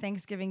over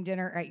Thanksgiving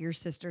dinner at your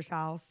sister's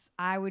house,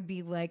 I would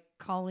be like,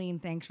 Colleen,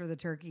 thanks for the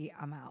turkey.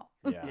 I'm out.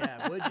 Yeah.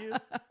 Yeah, would you?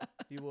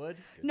 You would?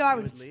 No, I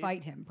You would leave?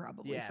 fight him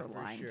probably Yeah, for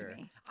lying sure. to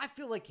me. I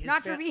feel like his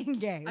Not for being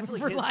gay, I feel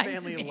for like his lying to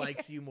family me.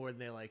 likes you more than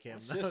they like him.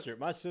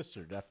 My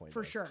sister definitely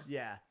For does. sure.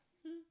 Yeah.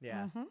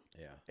 Yeah.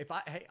 Yeah.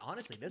 Hey,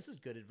 honestly, this is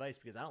good advice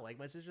because I don't like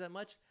my sister that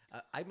much.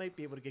 I might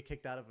be able to get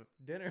kicked out of a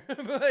dinner.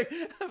 I'm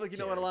like, you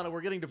know what, Alana,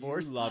 we're getting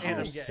divorced. love and your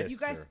I'm gay. sister. You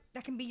guys,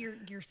 that can be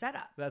your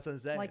setup. That's what I'm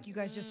saying. Like you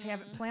guys just have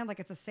it planned like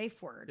it's a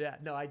safe word. Yeah,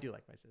 no, I do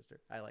like my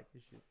sister. I like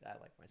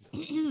my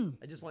sister.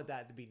 I just want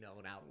that to be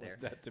known out there.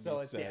 that to so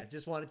be it's said.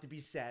 just want it to be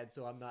said,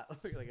 so I'm not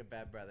looking like a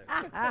bad brother.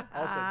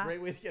 Also,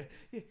 great way to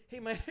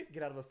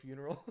get out of a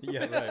funeral.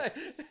 Yeah, right.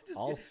 Just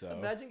Also-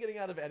 imagine getting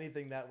out of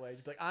anything that way.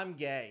 Just be like, I'm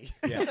gay.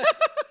 Yeah.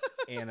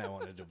 And I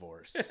want a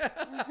divorce.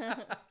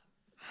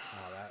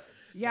 Oh,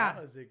 that's Yeah.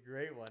 That was a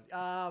great one.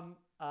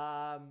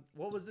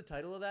 What was the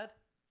title of that?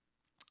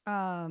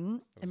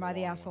 Am was a I the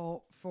long one.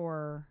 asshole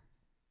for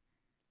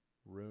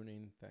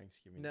Ruining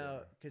Thanksgiving. No,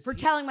 dinner.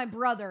 because telling my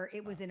brother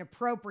it was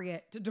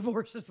inappropriate to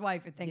divorce his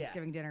wife at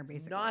Thanksgiving dinner,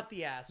 basically. not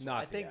the asshole.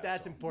 Not I the think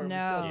that's asshole. important. We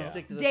No. still have to Yeah.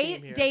 stick to the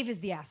theme here. Dave is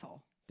the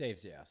asshole.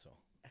 Dave's the asshole.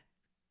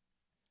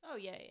 Oh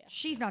yeah.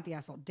 She's not the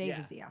asshole. Dave Yeah.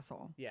 is the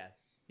asshole. Yeah,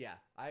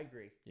 I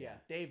agree. Yeah,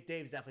 Yeah.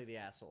 Dave's definitely the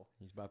asshole.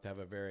 He's about to have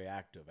a very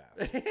active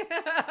asshole.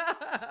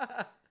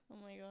 Oh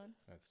my god.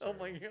 That's Oh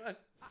my terrible.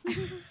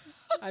 god.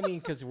 I mean,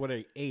 because what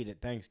I ate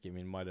at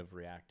Thanksgiving might have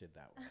reacted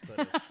that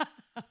way.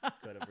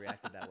 Could have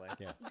reacted that way.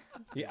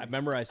 Yeah. I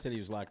remember I said he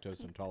was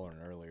lactose intolerant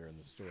earlier in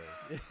the story.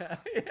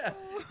 Yeah.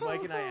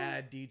 Mike and I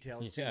add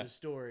details to Yeah. the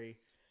story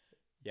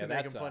Yeah, to make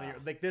that's them funnier.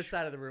 Like this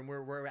side of the room,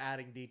 we're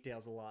adding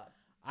details a lot.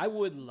 I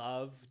would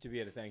love to be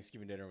at a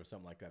Thanksgiving dinner when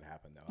something like that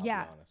happened, though. I'll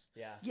Yeah. be honest.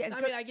 Yeah. Yeah,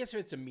 I mean, I guess if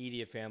it's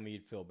immediate family,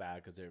 you'd feel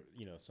bad because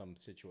some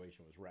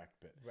situation was wrecked.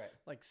 But Right.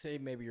 like, say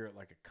maybe you're at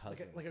like a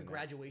cousin, Like a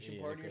graduation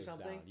party or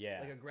something.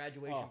 Yeah, Like a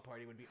graduation Oh.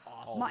 party would be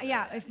awesome.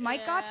 yeah, if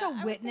Mike got to I would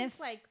think, witness,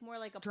 like more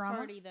like a drama?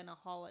 party than a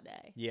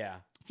holiday.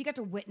 yeah. if he got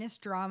to witness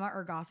drama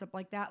or gossip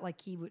like that,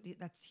 like he would, he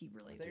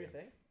really Is that your do.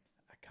 thing?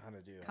 I kind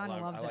of do. Kinda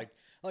loves it.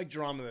 I like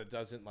drama that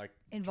doesn't like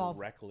Involve-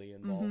 directly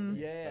involve. Mhm.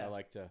 me, Yeah. but I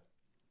like to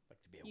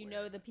be aware. You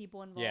know of the it.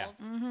 people Yeah. involved.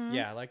 Mm-hmm.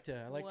 Yeah, I like to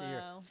hear.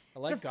 Wow. I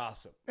like So-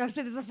 gossip. I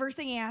said this is the first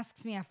thing he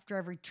asks me after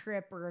every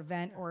trip or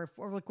event, or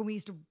like when we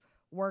used to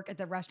work at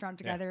the restaurant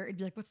together, it'd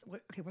be like,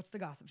 what's the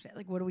gossip today?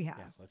 Like, what do we have?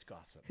 Yeah, let's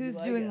gossip. Who's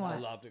like doing it? what? I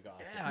love to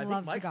gossip. Yeah, I think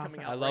Loves to Mike's gossip.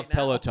 coming out I love right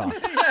pillow now. talk.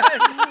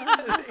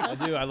 I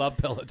do. I love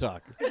pillow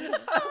talk.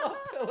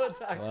 Pillow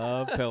talk.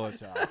 Love pillow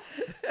talk.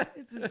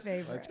 It's his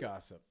favorite. Let's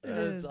gossip. It That's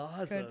is.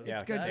 awesome. It's good. Yeah,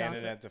 It's good standing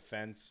gossip. at the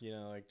fence,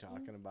 like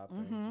talking about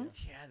things.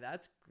 Mhm. Yeah. Yeah,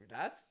 that's good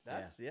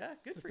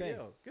It's a for thing.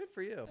 you. Good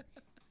for you.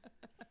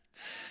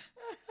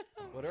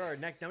 What are our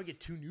next? Now we get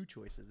 2 new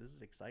choices. This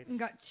is exciting. We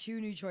got 2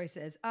 new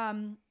choices.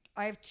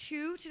 I have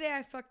 2 today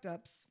I fucked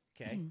ups,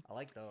 Okay, I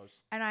like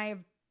those. and I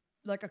have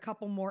like a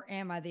couple more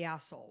am I the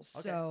assholes.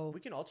 Okay, So we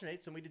can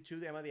alternate. So we did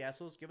 2. Am I the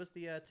assholes? Give us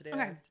the today.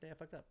 Okay. Today I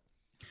fucked up.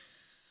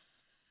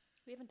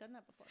 We haven't done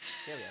that before.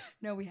 Yeah, we have.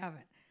 no, we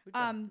haven't. We've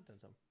done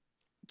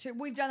some.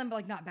 We've done them, but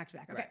like not back to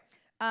back.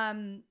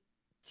 Okay.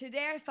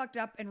 Today I fucked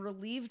up and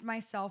relieved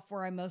myself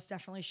where I most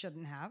definitely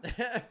shouldn't have.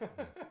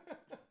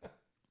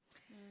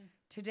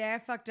 Today I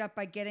fucked up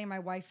by getting my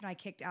wife and I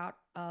kicked out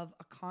of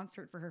a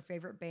concert for her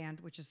favorite band,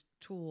 which is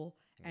Tool,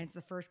 and it's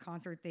the first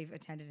concert they've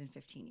attended in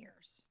 15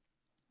 years.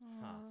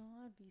 Oh,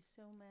 I'd be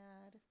so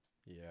mad.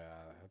 Yeah,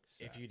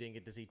 that's. If you didn't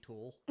get to see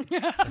Tool,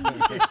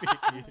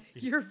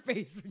 Your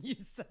face when you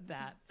said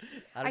that.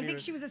 I think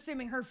she was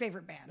assuming her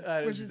favorite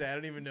band, which is I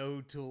don't even know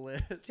who Tool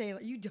is.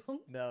 Taylor. You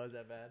don't? No, is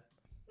that bad?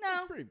 No.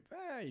 That's pretty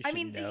bad. I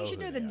mean, you should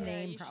who know they the are.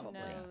 name you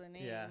probably. should know the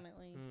name Yeah. at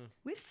least.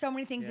 We have so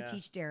many things Yeah. to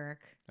teach Derek.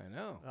 I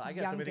know. I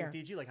got so many things Younger. to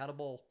teach you, like how to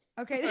bowl,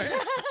 Okay.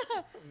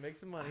 make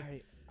some money.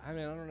 I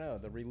mean, I don't know.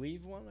 The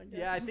relieve one, I guess?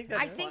 Yeah, I think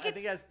that's. I think I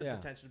think that's the Yeah.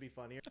 potential to be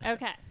funnier.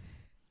 Okay.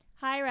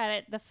 Hi,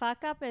 Reddit. The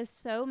fuck up is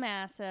so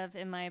massive,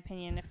 in my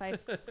opinion. If I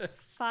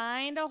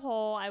find a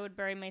hole, I would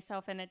bury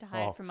myself in it to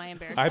hide from my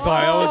embarrassment.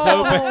 I was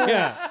hoping.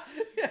 Yeah.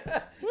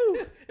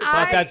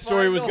 Thought that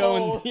story was Find a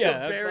hole going. Yeah. to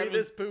that's bury what I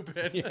this poop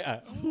in.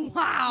 Yeah.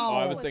 Wow. Oh,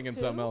 I was Like thinking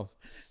poo? something else.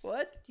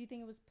 What? Do you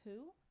think it was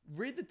poo?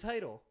 Read the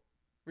title.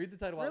 Read the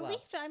title out loud.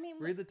 Relief? I mean,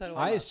 Read the title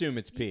out I loud. assume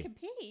it's you pee. could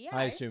pee. Yeah,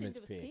 I assume assumed it's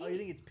it was pee. Oh, you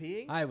think it's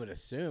peeing? I would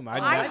assume. I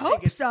think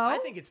hope it's, so. I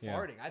think it's Yeah.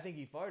 farting. I think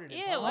he farted. in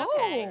Ew, public.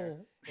 okay.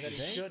 Oh. And that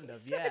he shouldn't have.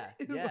 Said,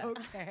 Yeah. "Ooh, Yeah.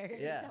 okay.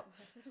 Yeah.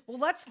 Well,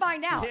 let's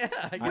find out. Yeah.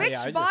 I guess. Which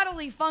yeah, I just-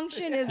 bodily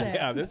function is it?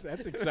 Yeah, that's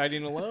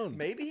exciting alone.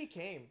 Maybe he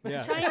came.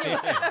 Yeah. Trying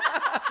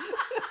to-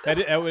 That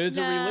is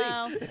a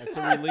No. relief. That's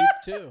a relief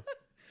too.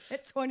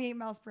 At 28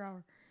 miles per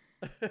hour.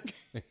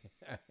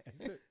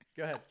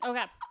 Go ahead.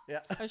 Okay. Yeah.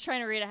 I was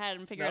trying to read ahead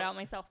and figure it Nope. out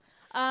myself.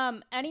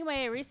 Anyway,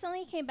 I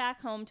recently came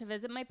back home to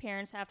visit my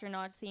parents after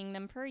not seeing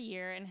them for a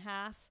year and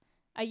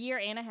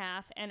a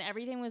half, and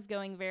everything was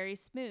going very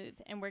smooth,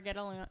 and we're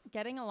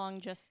getting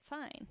along just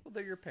fine. Well,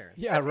 they're your parents.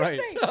 Yeah, right.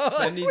 say,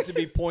 That needs to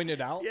be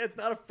pointed out. Yeah, it's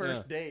not a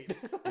first date.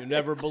 You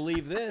never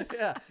believe this.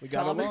 Yeah. We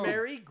got Tom and along.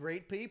 Mary,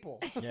 great people.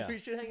 Yeah. We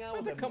should hang out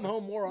Have with to them. come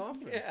home more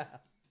often. Yeah.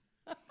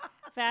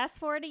 Fast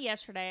forward to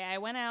yesterday, I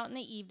went out in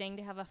the evening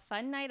to have a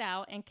fun night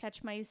out and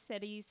catch my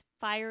city's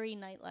fiery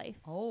nightlife.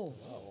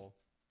 Oh.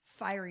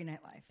 Fiery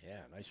nightlife. Yeah,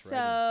 nice writing.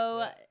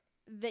 So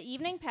the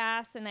evening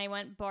passed, and I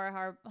went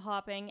bar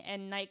hopping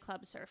and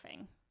nightclub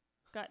surfing.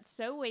 Got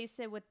so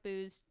wasted with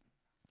booze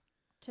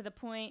to the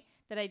point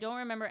that I don't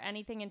remember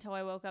anything until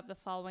I woke up the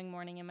following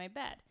morning in my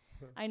bed.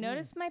 I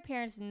noticed my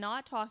parents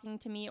not talking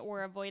to me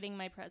or avoiding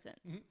my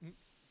presence.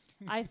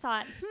 I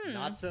thought,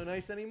 Not so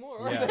nice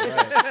anymore. Yeah,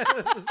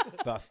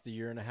 right. Thus the 1.5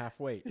 year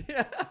wait.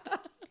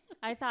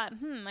 I thought,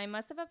 I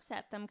must have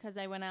upset them because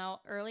I went out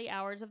early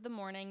hours of the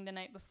morning the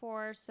night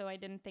before, so I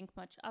didn't think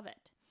much of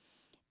it.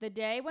 The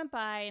day went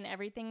by and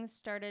everything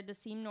started to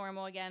seem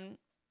normal again,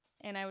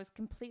 and I was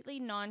completely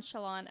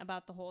nonchalant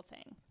about the whole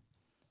thing.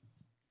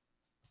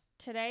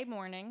 Today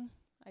morning,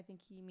 I think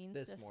he means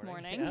This this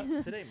morning. morning.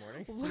 Yeah, today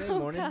morning. Today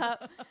morning.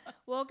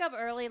 Woke up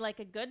early like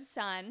a good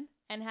son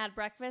and had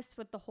breakfast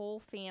with the whole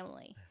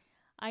family.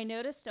 I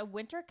noticed a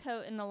winter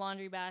coat in the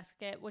laundry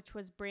basket, which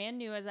was brand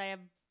new as I have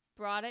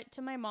brought it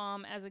to my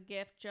mom as a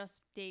gift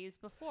just days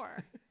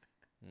before.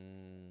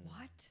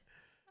 What?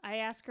 I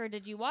asked her,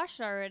 did you wash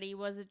it already?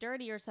 Was it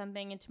dirty or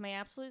something? And to my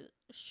absolute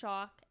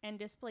shock and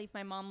disbelief,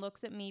 my mom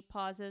looks at me,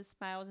 pauses,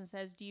 smiles, and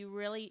says, do you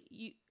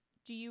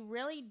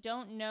really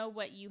don't know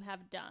what you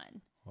have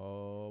done?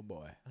 Oh,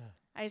 boy.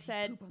 I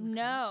said,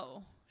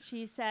 no.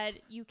 She said,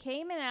 you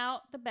came in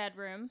out the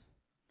bedroom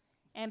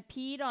and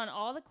peed on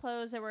all the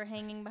clothes that were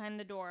hanging behind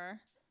the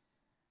door.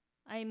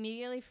 I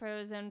immediately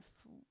froze in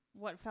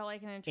what felt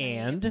like an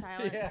eternity of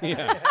silence.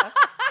 Yeah.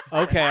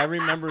 Okay, I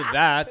remember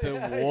that,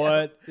 but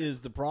what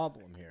is the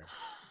problem here?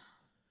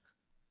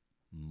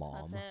 Mom.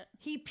 That's it.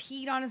 He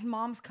peed on his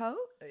mom's coat?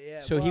 Yeah.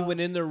 So he went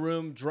in the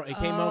room, he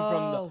came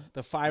home from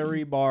the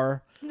fiery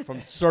bar, from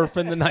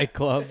surfing the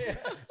nightclubs,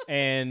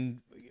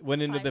 and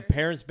went into the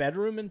parents'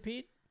 bedroom and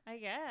peed? I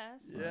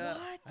guess. Yeah.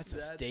 What? That's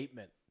a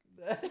statement.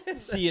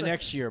 See you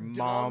next year, Mom.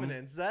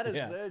 Dominance. That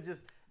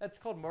is that's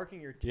called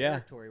marking your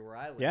territory where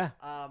I live. Yeah.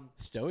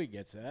 Stoey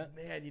gets that.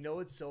 Man, you know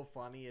what's so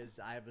funny is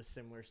I have a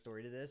similar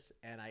story to this,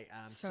 and I'm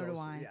So so do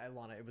sorry. I.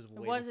 Lana, it was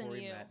way wasn't before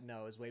we you. met.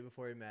 No, it was way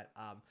before we met.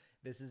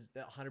 This is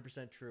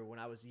 100% true. When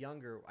I was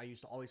younger, I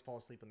used to always fall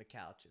asleep on the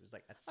couch. It was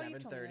like at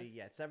you've told me 7:30. this.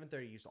 Yeah, at 7:30,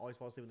 I used to always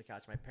fall asleep on the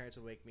couch. My parents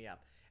would wake me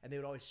up, and they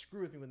would always screw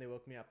with me when they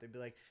woke me up. They'd be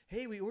like,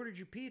 "Hey, we ordered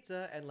you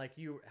pizza," and like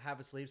you have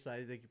asleep, so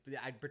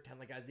I'd pretend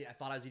like I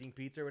thought I was eating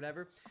pizza or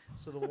whatever.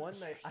 So the one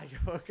night I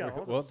woke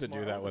up, We'll have to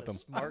do that with them.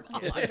 Smart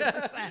kid.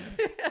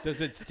 100%.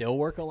 Does it still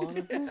work,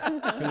 Alana?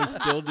 Can we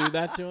still do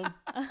that to him?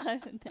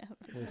 Never.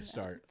 Let's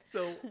start.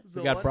 So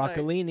We got one night-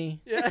 broccolini.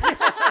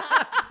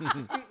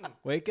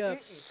 Wake up.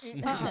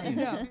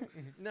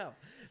 No.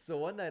 So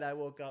one night I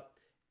woke up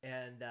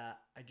and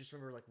I just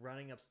remember like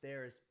running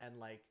upstairs and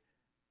like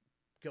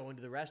going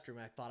to the restroom.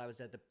 And I thought I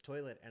was at the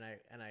toilet and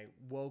I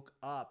woke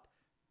up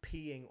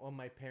peeing on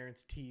my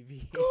parents'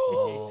 TV.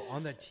 Oh,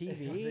 on the On the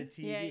TV? TV.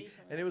 Yeah, you told me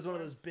And it was one of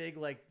before. those big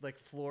like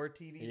floor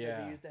TVs that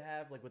Yeah. they used to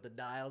have like with the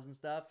dials and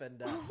stuff.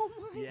 And Oh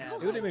my yeah,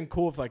 It would have been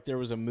cool if like there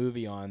was a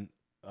movie on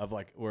of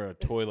like where a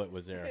toilet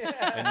was there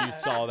and you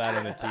saw that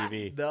on the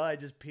TV. No, I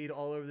just peed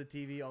all over the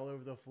TV, all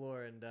over the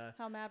floor, and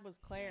How mad was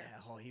Claire? yeah,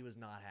 oh, he was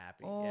not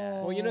happy. Oh. Yeah.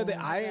 Well, you know,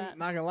 I'm Yeah.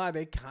 not gonna lie,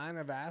 they kind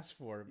of asked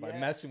for it by Yeah,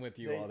 messing with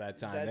you they- all that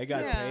time. that's They got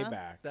true.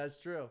 payback. That's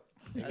true.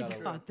 They That's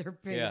true. got their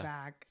Yeah.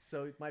 payback.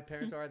 So my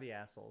parents are the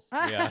assholes.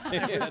 Yeah,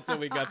 that's what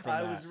we got from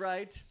I that. was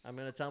right. I'm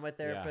gonna tell my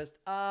therapist.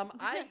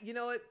 You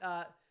know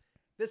what?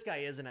 This guy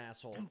is an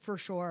asshole. For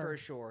sure. For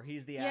sure,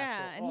 he's the Yeah,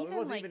 asshole. and Oh, it even,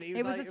 wasn't like- even. He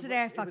It was like, a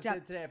today I it fucked was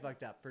up. Today I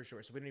fucked up for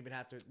sure. So we don't even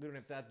have to. We don't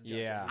have to judge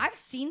Yeah. him. I've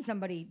seen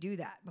somebody do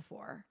that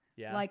before.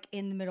 Yeah. Like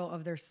in the middle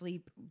of their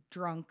sleep,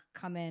 drunk,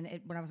 come in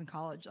when I was in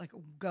college, like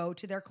go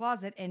to their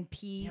closet and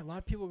pee Yeah, a lot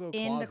of people go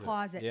in the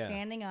closet, Yeah.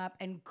 standing up,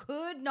 and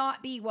could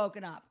not be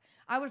woken up.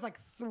 I was like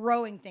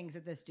throwing things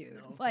at this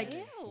dude. Like,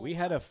 Ew. We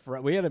had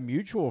a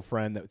mutual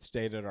friend that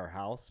stayed at our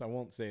house. I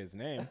won't say his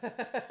name.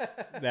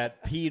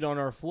 That peed on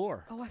our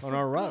floor, oh, I on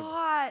our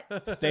rug.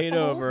 forgot. Stayed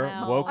over,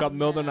 wow. woke up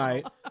middle of the No.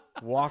 night,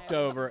 walked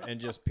over,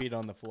 and just peed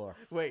on the floor.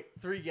 Wait,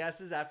 3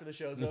 guesses after the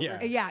show's over.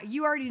 Yeah. Yeah,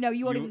 you already know.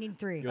 You won't You- even need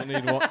 3. You'll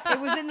need one. It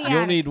was in the You'll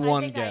attic. need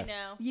one I think guess. I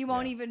know. You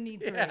won't Yeah. even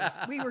need 3.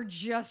 We were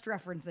just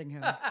referencing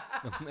him.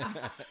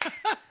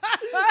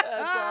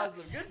 That's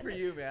awesome. Good for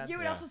you, man. You know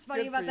what Yeah. else was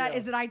funny Good about for that you.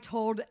 is that I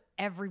told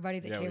everybody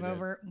that Yeah, we came did.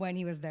 over when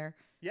he was there.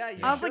 Yeah,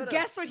 you I was like, should've.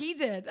 guess what he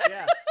did?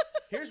 Yeah.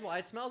 Here's why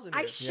it smells in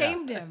I here.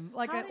 shamed him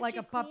like How a did like you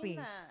a puppy. clean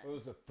that? It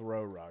was a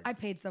throw rug. I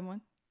paid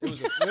someone. It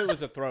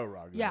was a throw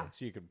rug. though, Yeah.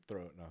 So you could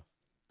throw it now.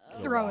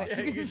 Throw wash. it. Yeah,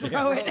 You you can just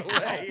throw it.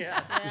 away,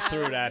 yeah. Yeah,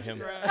 threw it at just him.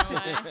 throw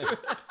it away.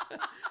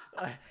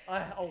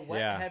 A wet,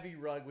 Yeah. heavy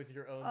rug with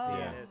your own Oh.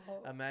 pee in it.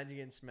 Imagine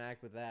getting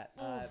smacked with that.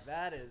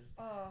 That is,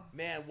 Oh.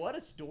 man, what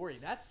a story.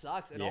 That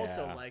sucks. And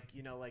also, Yeah. like,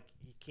 you know, like,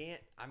 he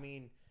can't, I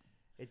mean,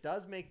 it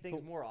does make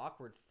things more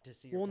awkward to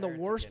see your Well, and the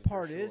parents worst again, for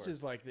part sure.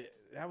 is like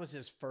that was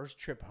his first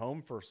trip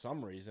home for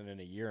some reason in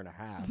a year and a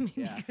half.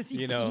 Yeah. Because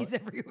he You know. pees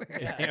everywhere.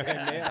 Yeah,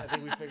 Yeah. yeah, I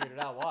think we figured it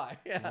out why.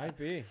 Yeah. Might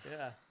be.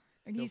 Yeah.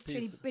 And, Still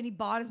and, he, pees and he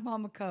bought his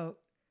mom a coat,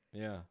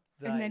 Yeah.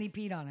 and then he Nice.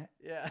 peed on it.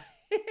 Yeah.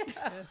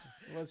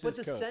 What's But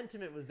his the coat?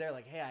 sentiment was there,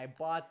 like, hey, I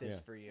bought this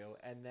Yeah. for you.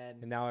 And then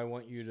And now I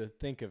want you to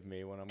think of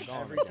me when I'm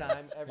gone. every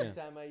again.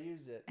 time Yeah. I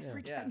use it.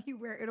 Every Yeah. time you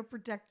wear it, it'll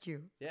protect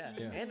you. Yeah.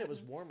 Yeah. And it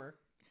was warmer.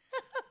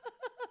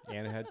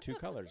 And it had 2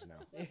 colors now.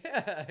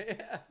 Yeah.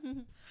 Yeah.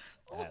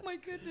 Oh my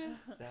goodness.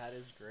 That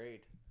is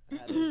great.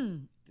 That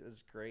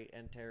is great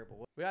and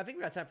terrible. Well, I think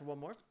we got time for one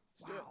more.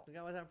 Let's do it. Wow. We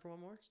got time for one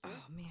more. Let's do it.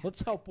 Oh man.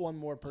 Let's help one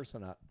more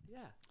person out.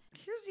 Yeah.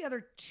 Here's the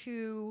other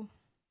 2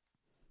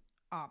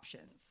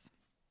 options.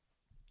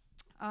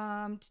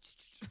 I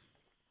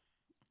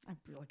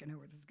feel like I know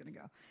where this is gonna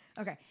go.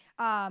 Okay.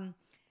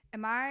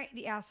 Am I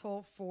the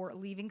asshole for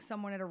leaving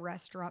someone at a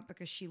restaurant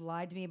because she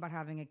lied to me about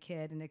having a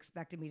kid and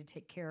expected me to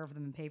take care of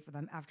them and pay for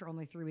them after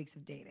only 3 weeks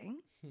of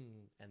dating?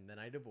 And then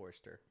I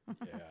divorced her.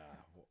 Yeah.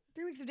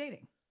 3 weeks of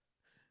dating.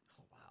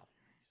 Oh, wow.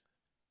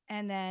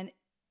 And then,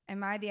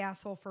 am I the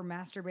asshole for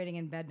masturbating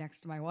in bed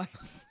next to my wife?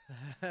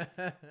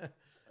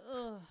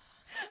 Ugh.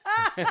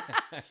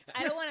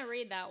 I don't want to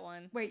read that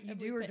one. Wait, you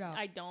do or don't?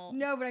 I don't.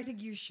 No, but I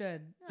think you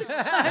should.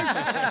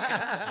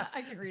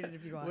 I can read it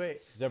if you want.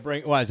 Wait. Does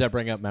that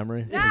bring up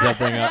memory? Does that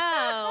bring up?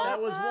 No. That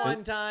was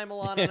one time,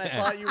 Alana, and I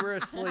thought you were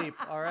asleep.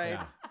 All right.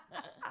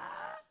 Yeah.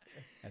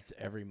 That's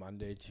every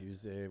Monday,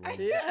 Tuesday.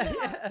 Yeah.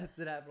 Does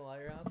it happen a lot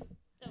at your house?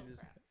 Don't You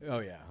just, Oh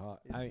yeah.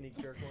 you sneak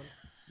jerk one?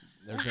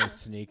 There's no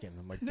sneaking.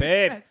 I'm like,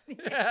 babe,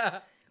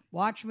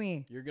 Watch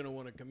me. you're gonna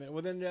want to come in.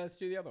 Well, then let's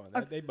do the other one.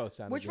 They both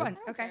sound. Which good. one?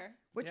 don't Okay. care.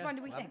 Which Yeah, one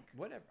do we think?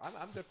 Whatever.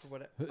 I'm good for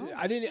whatever.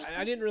 I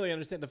didn't really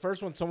understand the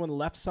first one. Someone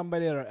left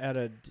somebody at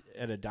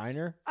a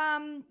diner.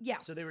 Yeah.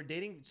 So they were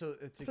dating. So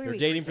it's 3 They're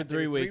weeks. dating for They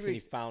were 3 weeks, and he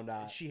found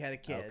out. she had a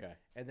kid. Okay.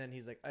 And then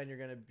he's like,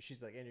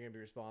 she's like, and you're gonna be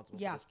responsible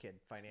Yeah. for this kid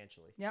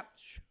financially. Yep.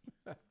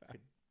 Could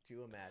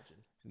you imagine?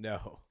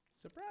 No.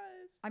 Surprise.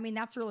 I mean,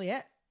 that's really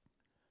it.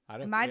 I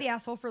don't. Am I the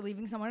asshole for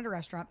leaving someone at a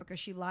restaurant because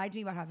she lied to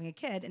me about having a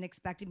kid and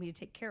expected me to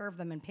take care of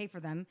them and pay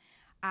for them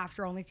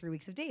after only 3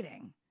 weeks of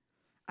dating?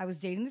 I was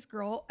dating this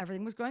girl.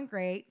 Everything was going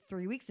great.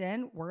 3 weeks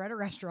in, we're at a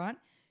restaurant.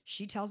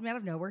 She tells me out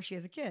of nowhere she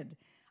has a kid.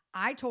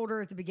 I told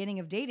her at the beginning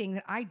of dating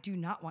that I do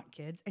not want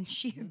kids, and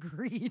she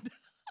agreed.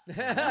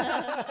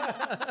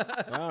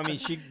 Well, I mean,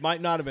 she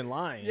might not have been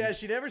lying. Yeah,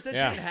 she never said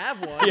Yeah. she didn't have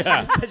one. Yeah.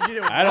 She just said she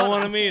didn't I don't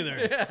want want them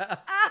either.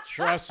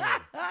 Trust me.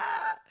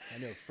 I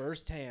know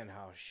firsthand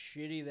how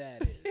shitty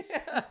that is.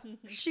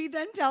 She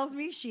then tells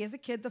me she has a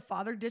kid. The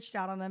father ditched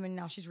out on them, and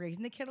now she's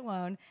raising the kid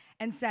alone,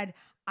 and said,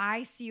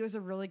 I see you as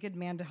a really good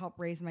man to help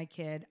raise my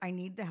kid. I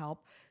need the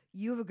help.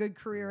 You have a good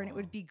career, and it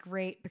would be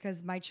great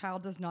because my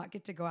child does not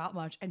get to go out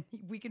much, and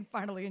we can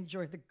finally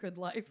enjoy the good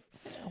life.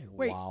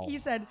 Wait, Wow. he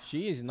said,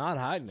 She is not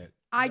hiding it.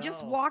 I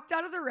just walked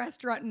out of the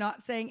restaurant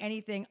not saying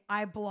anything.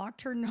 I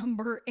blocked her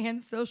number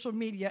and social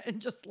media and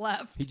just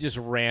left. He just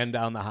ran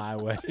down the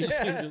highway.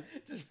 Yeah,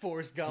 just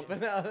Forrest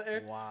Gumping out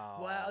there. Wow.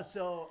 Wow.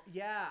 So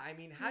yeah, I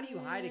mean, how do you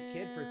hide a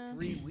kid for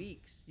 3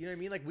 weeks? You know what I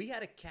mean? Like we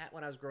had a cat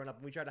when I was growing up,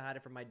 and we tried to hide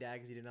it from my dad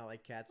because he did not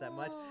like cats that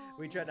much.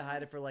 We tried to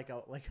hide it for like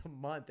a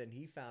month, and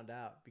he found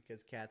out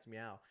because cats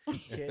meow.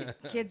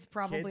 Kids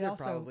probably kids are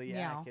also probably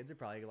meow. kids are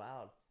probably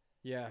loud.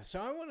 Yeah, so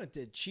I wanted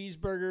a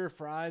cheeseburger,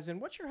 fries, and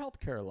what's your health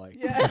care like?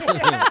 Yeah.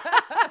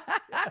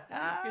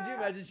 Could you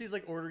imagine? She's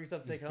like ordering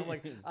stuff to take home.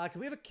 Like, can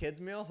we have a kids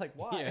meal? Like,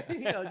 why? Yeah. You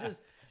know,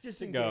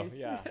 just in go, case.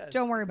 yeah.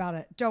 Don't worry about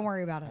it. Don't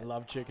worry about I it.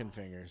 love chicken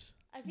fingers.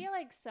 I feel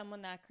like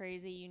someone that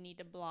crazy you need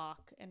to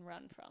block and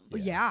run from.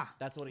 Yeah.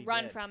 That's what he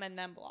Run did. from and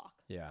then block.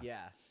 Yeah. Yeah.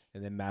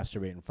 And then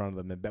masturbate in front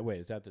of them. And wait,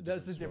 is that the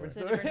That's the different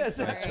different story? story. It's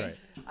a different That's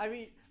story. right. I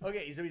mean,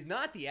 okay, so he's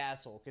not the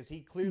asshole because he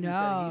clearly No.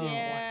 said he didn't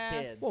Yeah.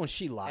 want kids. Well,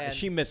 she lied. And-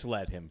 She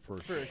misled him for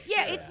For sure.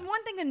 Yeah, it's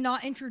one thing to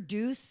not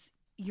introduce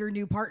your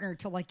new partner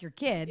to like your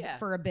kid Yeah.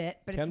 for a bit,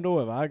 but Kendall,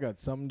 have I got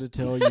something to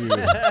tell you?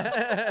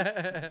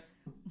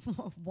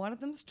 it's one of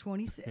them's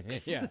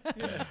 26. Yeah.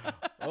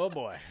 Oh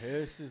boy,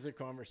 this is a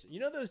conversation. You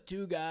know those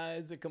two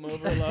guys that come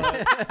over a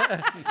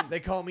lot? They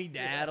call me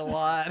dad a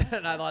lot,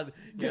 and I thought,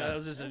 that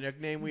was just a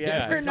nickname we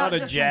Yeah, had. They're it's not not a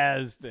just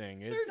jazz thing.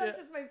 They're It's, not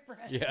just my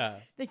friends. yeah.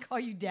 They call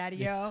you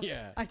Daddy-O.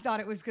 Yeah. I thought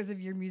it was because of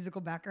your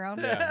musical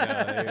background.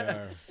 Yeah, no, they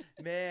are.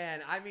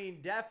 Man, I mean,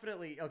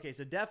 definitely. Okay,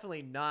 so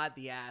definitely not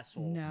the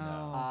asshole.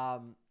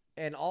 No.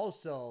 And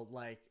also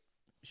like.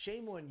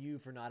 Shame on you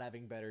for not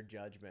having better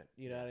judgment.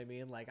 You know what I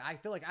mean? Like, I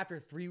feel like after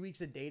 3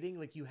 weeks of dating,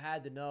 like you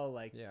had to know,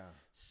 like,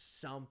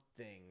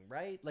 something,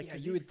 right? Like, Yeah,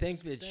 'cause you would think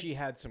that she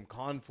had some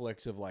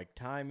conflicts of like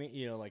timing,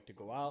 like to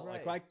go out.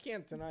 Like, Right. I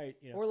can't tonight.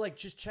 or like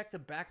just check the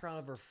background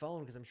of her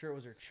phone because I'm sure it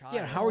was her child.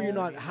 Yeah, how are you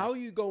know what I not? mean? How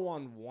you go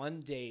on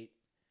one date,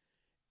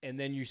 and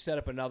then you set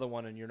up another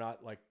one, and you're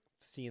not like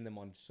seeing them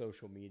on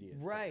social media,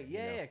 or Right? something,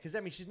 Yeah, yeah. Because I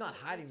mean, she's not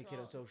hiding the kid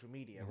on social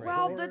media, right?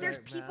 Well, Or- but there's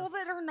or- people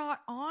that are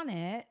not on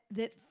it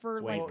that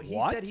for Wait, Well, like. he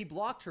what? said he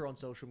blocked her on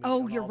social media.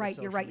 Oh, on you're all the right.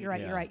 You're social right. You're right.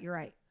 media. You're right. You're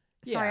right.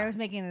 Sorry, Yeah. I was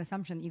making an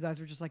assumption that you guys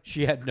were just like.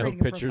 She had no creating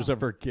a pictures profile.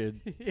 of her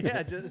kid.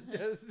 Yeah,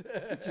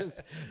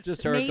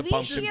 just her at Maybe the she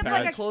pumpkin had,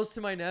 patch. like, a- close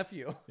to my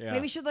nephew. Yeah.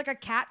 Maybe she had like a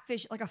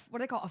catfish, like a what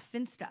do they call it? A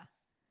Finsta.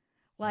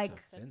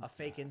 Like A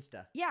fake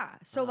Insta. yeah,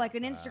 so like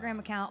an Instagram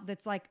account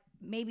that's like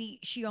maybe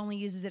she only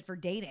uses it for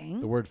dating.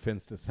 The word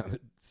Finsta sounded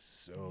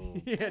so.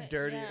 Yeah,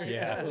 dirtier.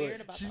 Yeah. Weird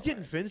about She's that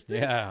getting word. Finsta.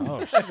 Yeah.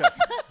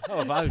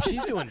 Oh, if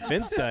she's doing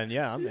Finsta, and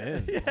yeah, I'm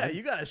in. Yeah,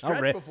 you got to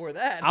stretch ra- before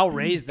that. I'll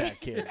raise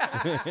that kid.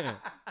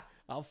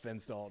 I'll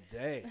Finsta all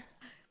day.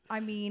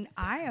 I mean,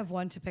 I have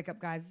one to pick up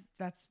guys.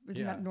 Isn't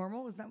Yeah. that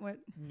normal? Is that what?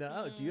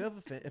 No, do you have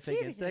a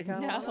fake Insta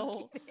account?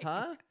 No.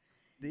 Huh?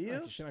 Do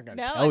you? She's not gonna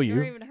No, tell I've you.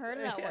 never even heard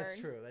of that Yeah, word. that's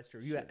true. That's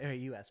true. You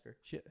ask her.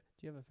 Do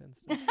you have a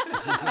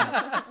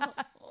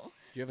Finsta?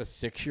 Do you have a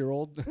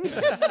 6-year-old?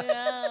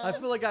 Yeah. I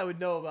feel like I would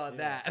know about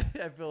that.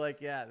 I feel like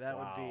that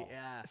would be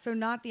yeah. So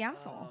not the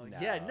asshole. Oh,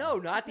 yeah, no,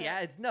 not the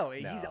ass. No,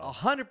 he's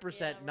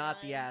 100%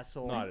 not the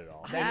asshole. Not at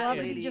all. I That love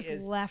that lady you just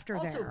is left her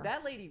also, there.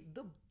 that lady,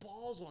 the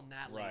balls on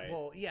that lady. Right.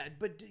 Well, yeah,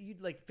 but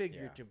you'd like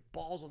figure Yeah. to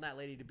balls on that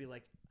lady to be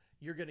like,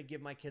 you're going to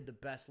give my kid the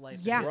best life.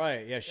 Yeah.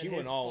 Right. Yeah, she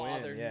went all in.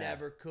 Father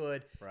never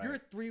could. Right. You're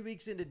 3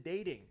 weeks into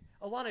dating.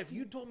 Alana, if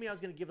you told me I was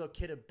going to give a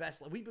kid a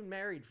best life, we've been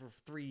married for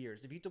 3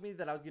 years. If you told me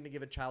that I was going to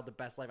give a child the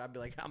best life, I'd be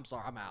like, I'm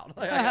sorry, I'm out.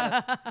 Like,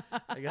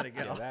 I gotta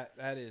go. Yeah,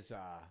 that is,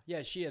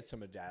 she had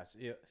some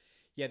audacity.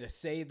 Yeah, to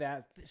say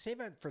that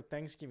for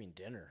Thanksgiving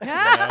dinner.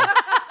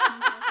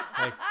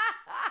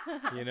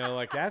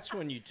 Like that's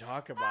when you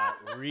talk about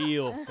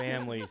real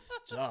family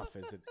stuff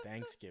is at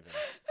Thanksgiving.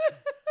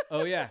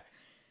 Oh, yeah.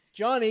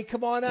 Johnny,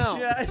 come on out.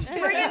 Yeah.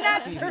 Bring in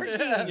that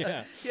turkey.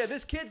 Yeah,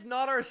 this kid's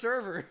not our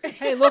server.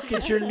 Hey, look,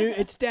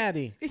 it's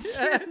Daddy. It's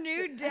your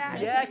new dad.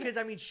 Yeah, because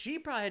I mean, she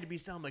probably had to be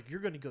sounding like, you're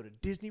going to go to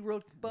Disney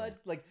World, bud.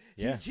 Like,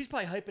 she's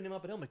probably hyping him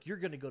up at home. Like, you're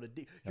going to go to,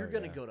 you're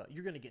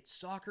going to get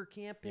soccer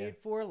camp paid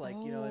for. Like,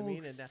 you know what I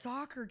mean? And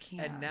soccer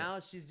camp. And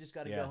now she's just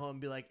got to go home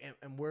and be like,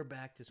 and we're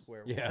back to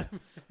square one. Yeah.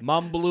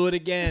 Mom blew it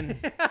again.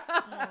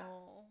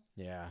 Oh.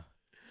 Yeah.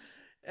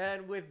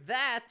 And with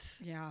that,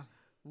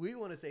 we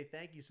want to say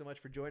thank you so much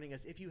for joining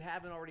us. If you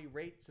haven't already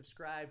rated,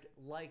 subscribed,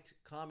 liked,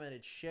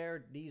 commented,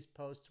 shared these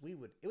posts, it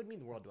would mean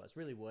the world to us.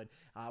 Really would.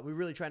 We're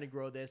really trying to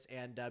grow this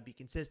and be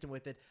consistent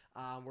with it.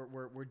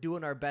 We're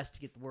doing our best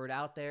to get the word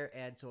out there,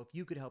 and so if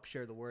you could help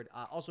share the word.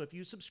 Also, if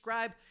you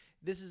subscribe,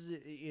 this is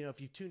if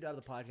you've tuned out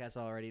of the podcast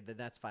already, then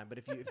that's fine. But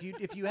if you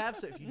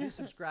do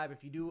subscribe,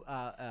 if you do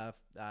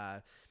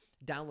download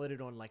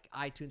it on like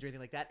iTunes or anything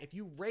like that, if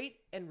you rate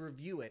and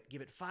review it,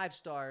 give it 5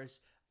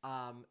 stars.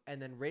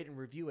 And then rate and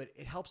review it.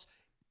 It helps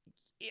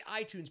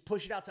iTunes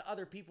push it out to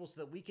other people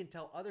so that we can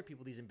tell other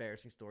people these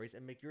embarrassing stories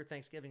and make your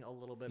Thanksgiving a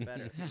little bit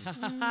better.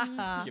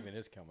 Thanksgiving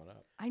is coming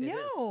up. I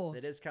know.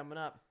 It is coming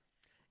up.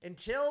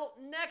 Until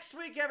next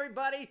week,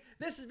 everybody,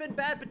 this has been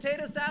Bad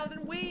Potato Salad,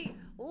 and we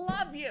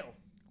love you.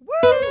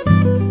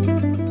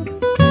 Woo!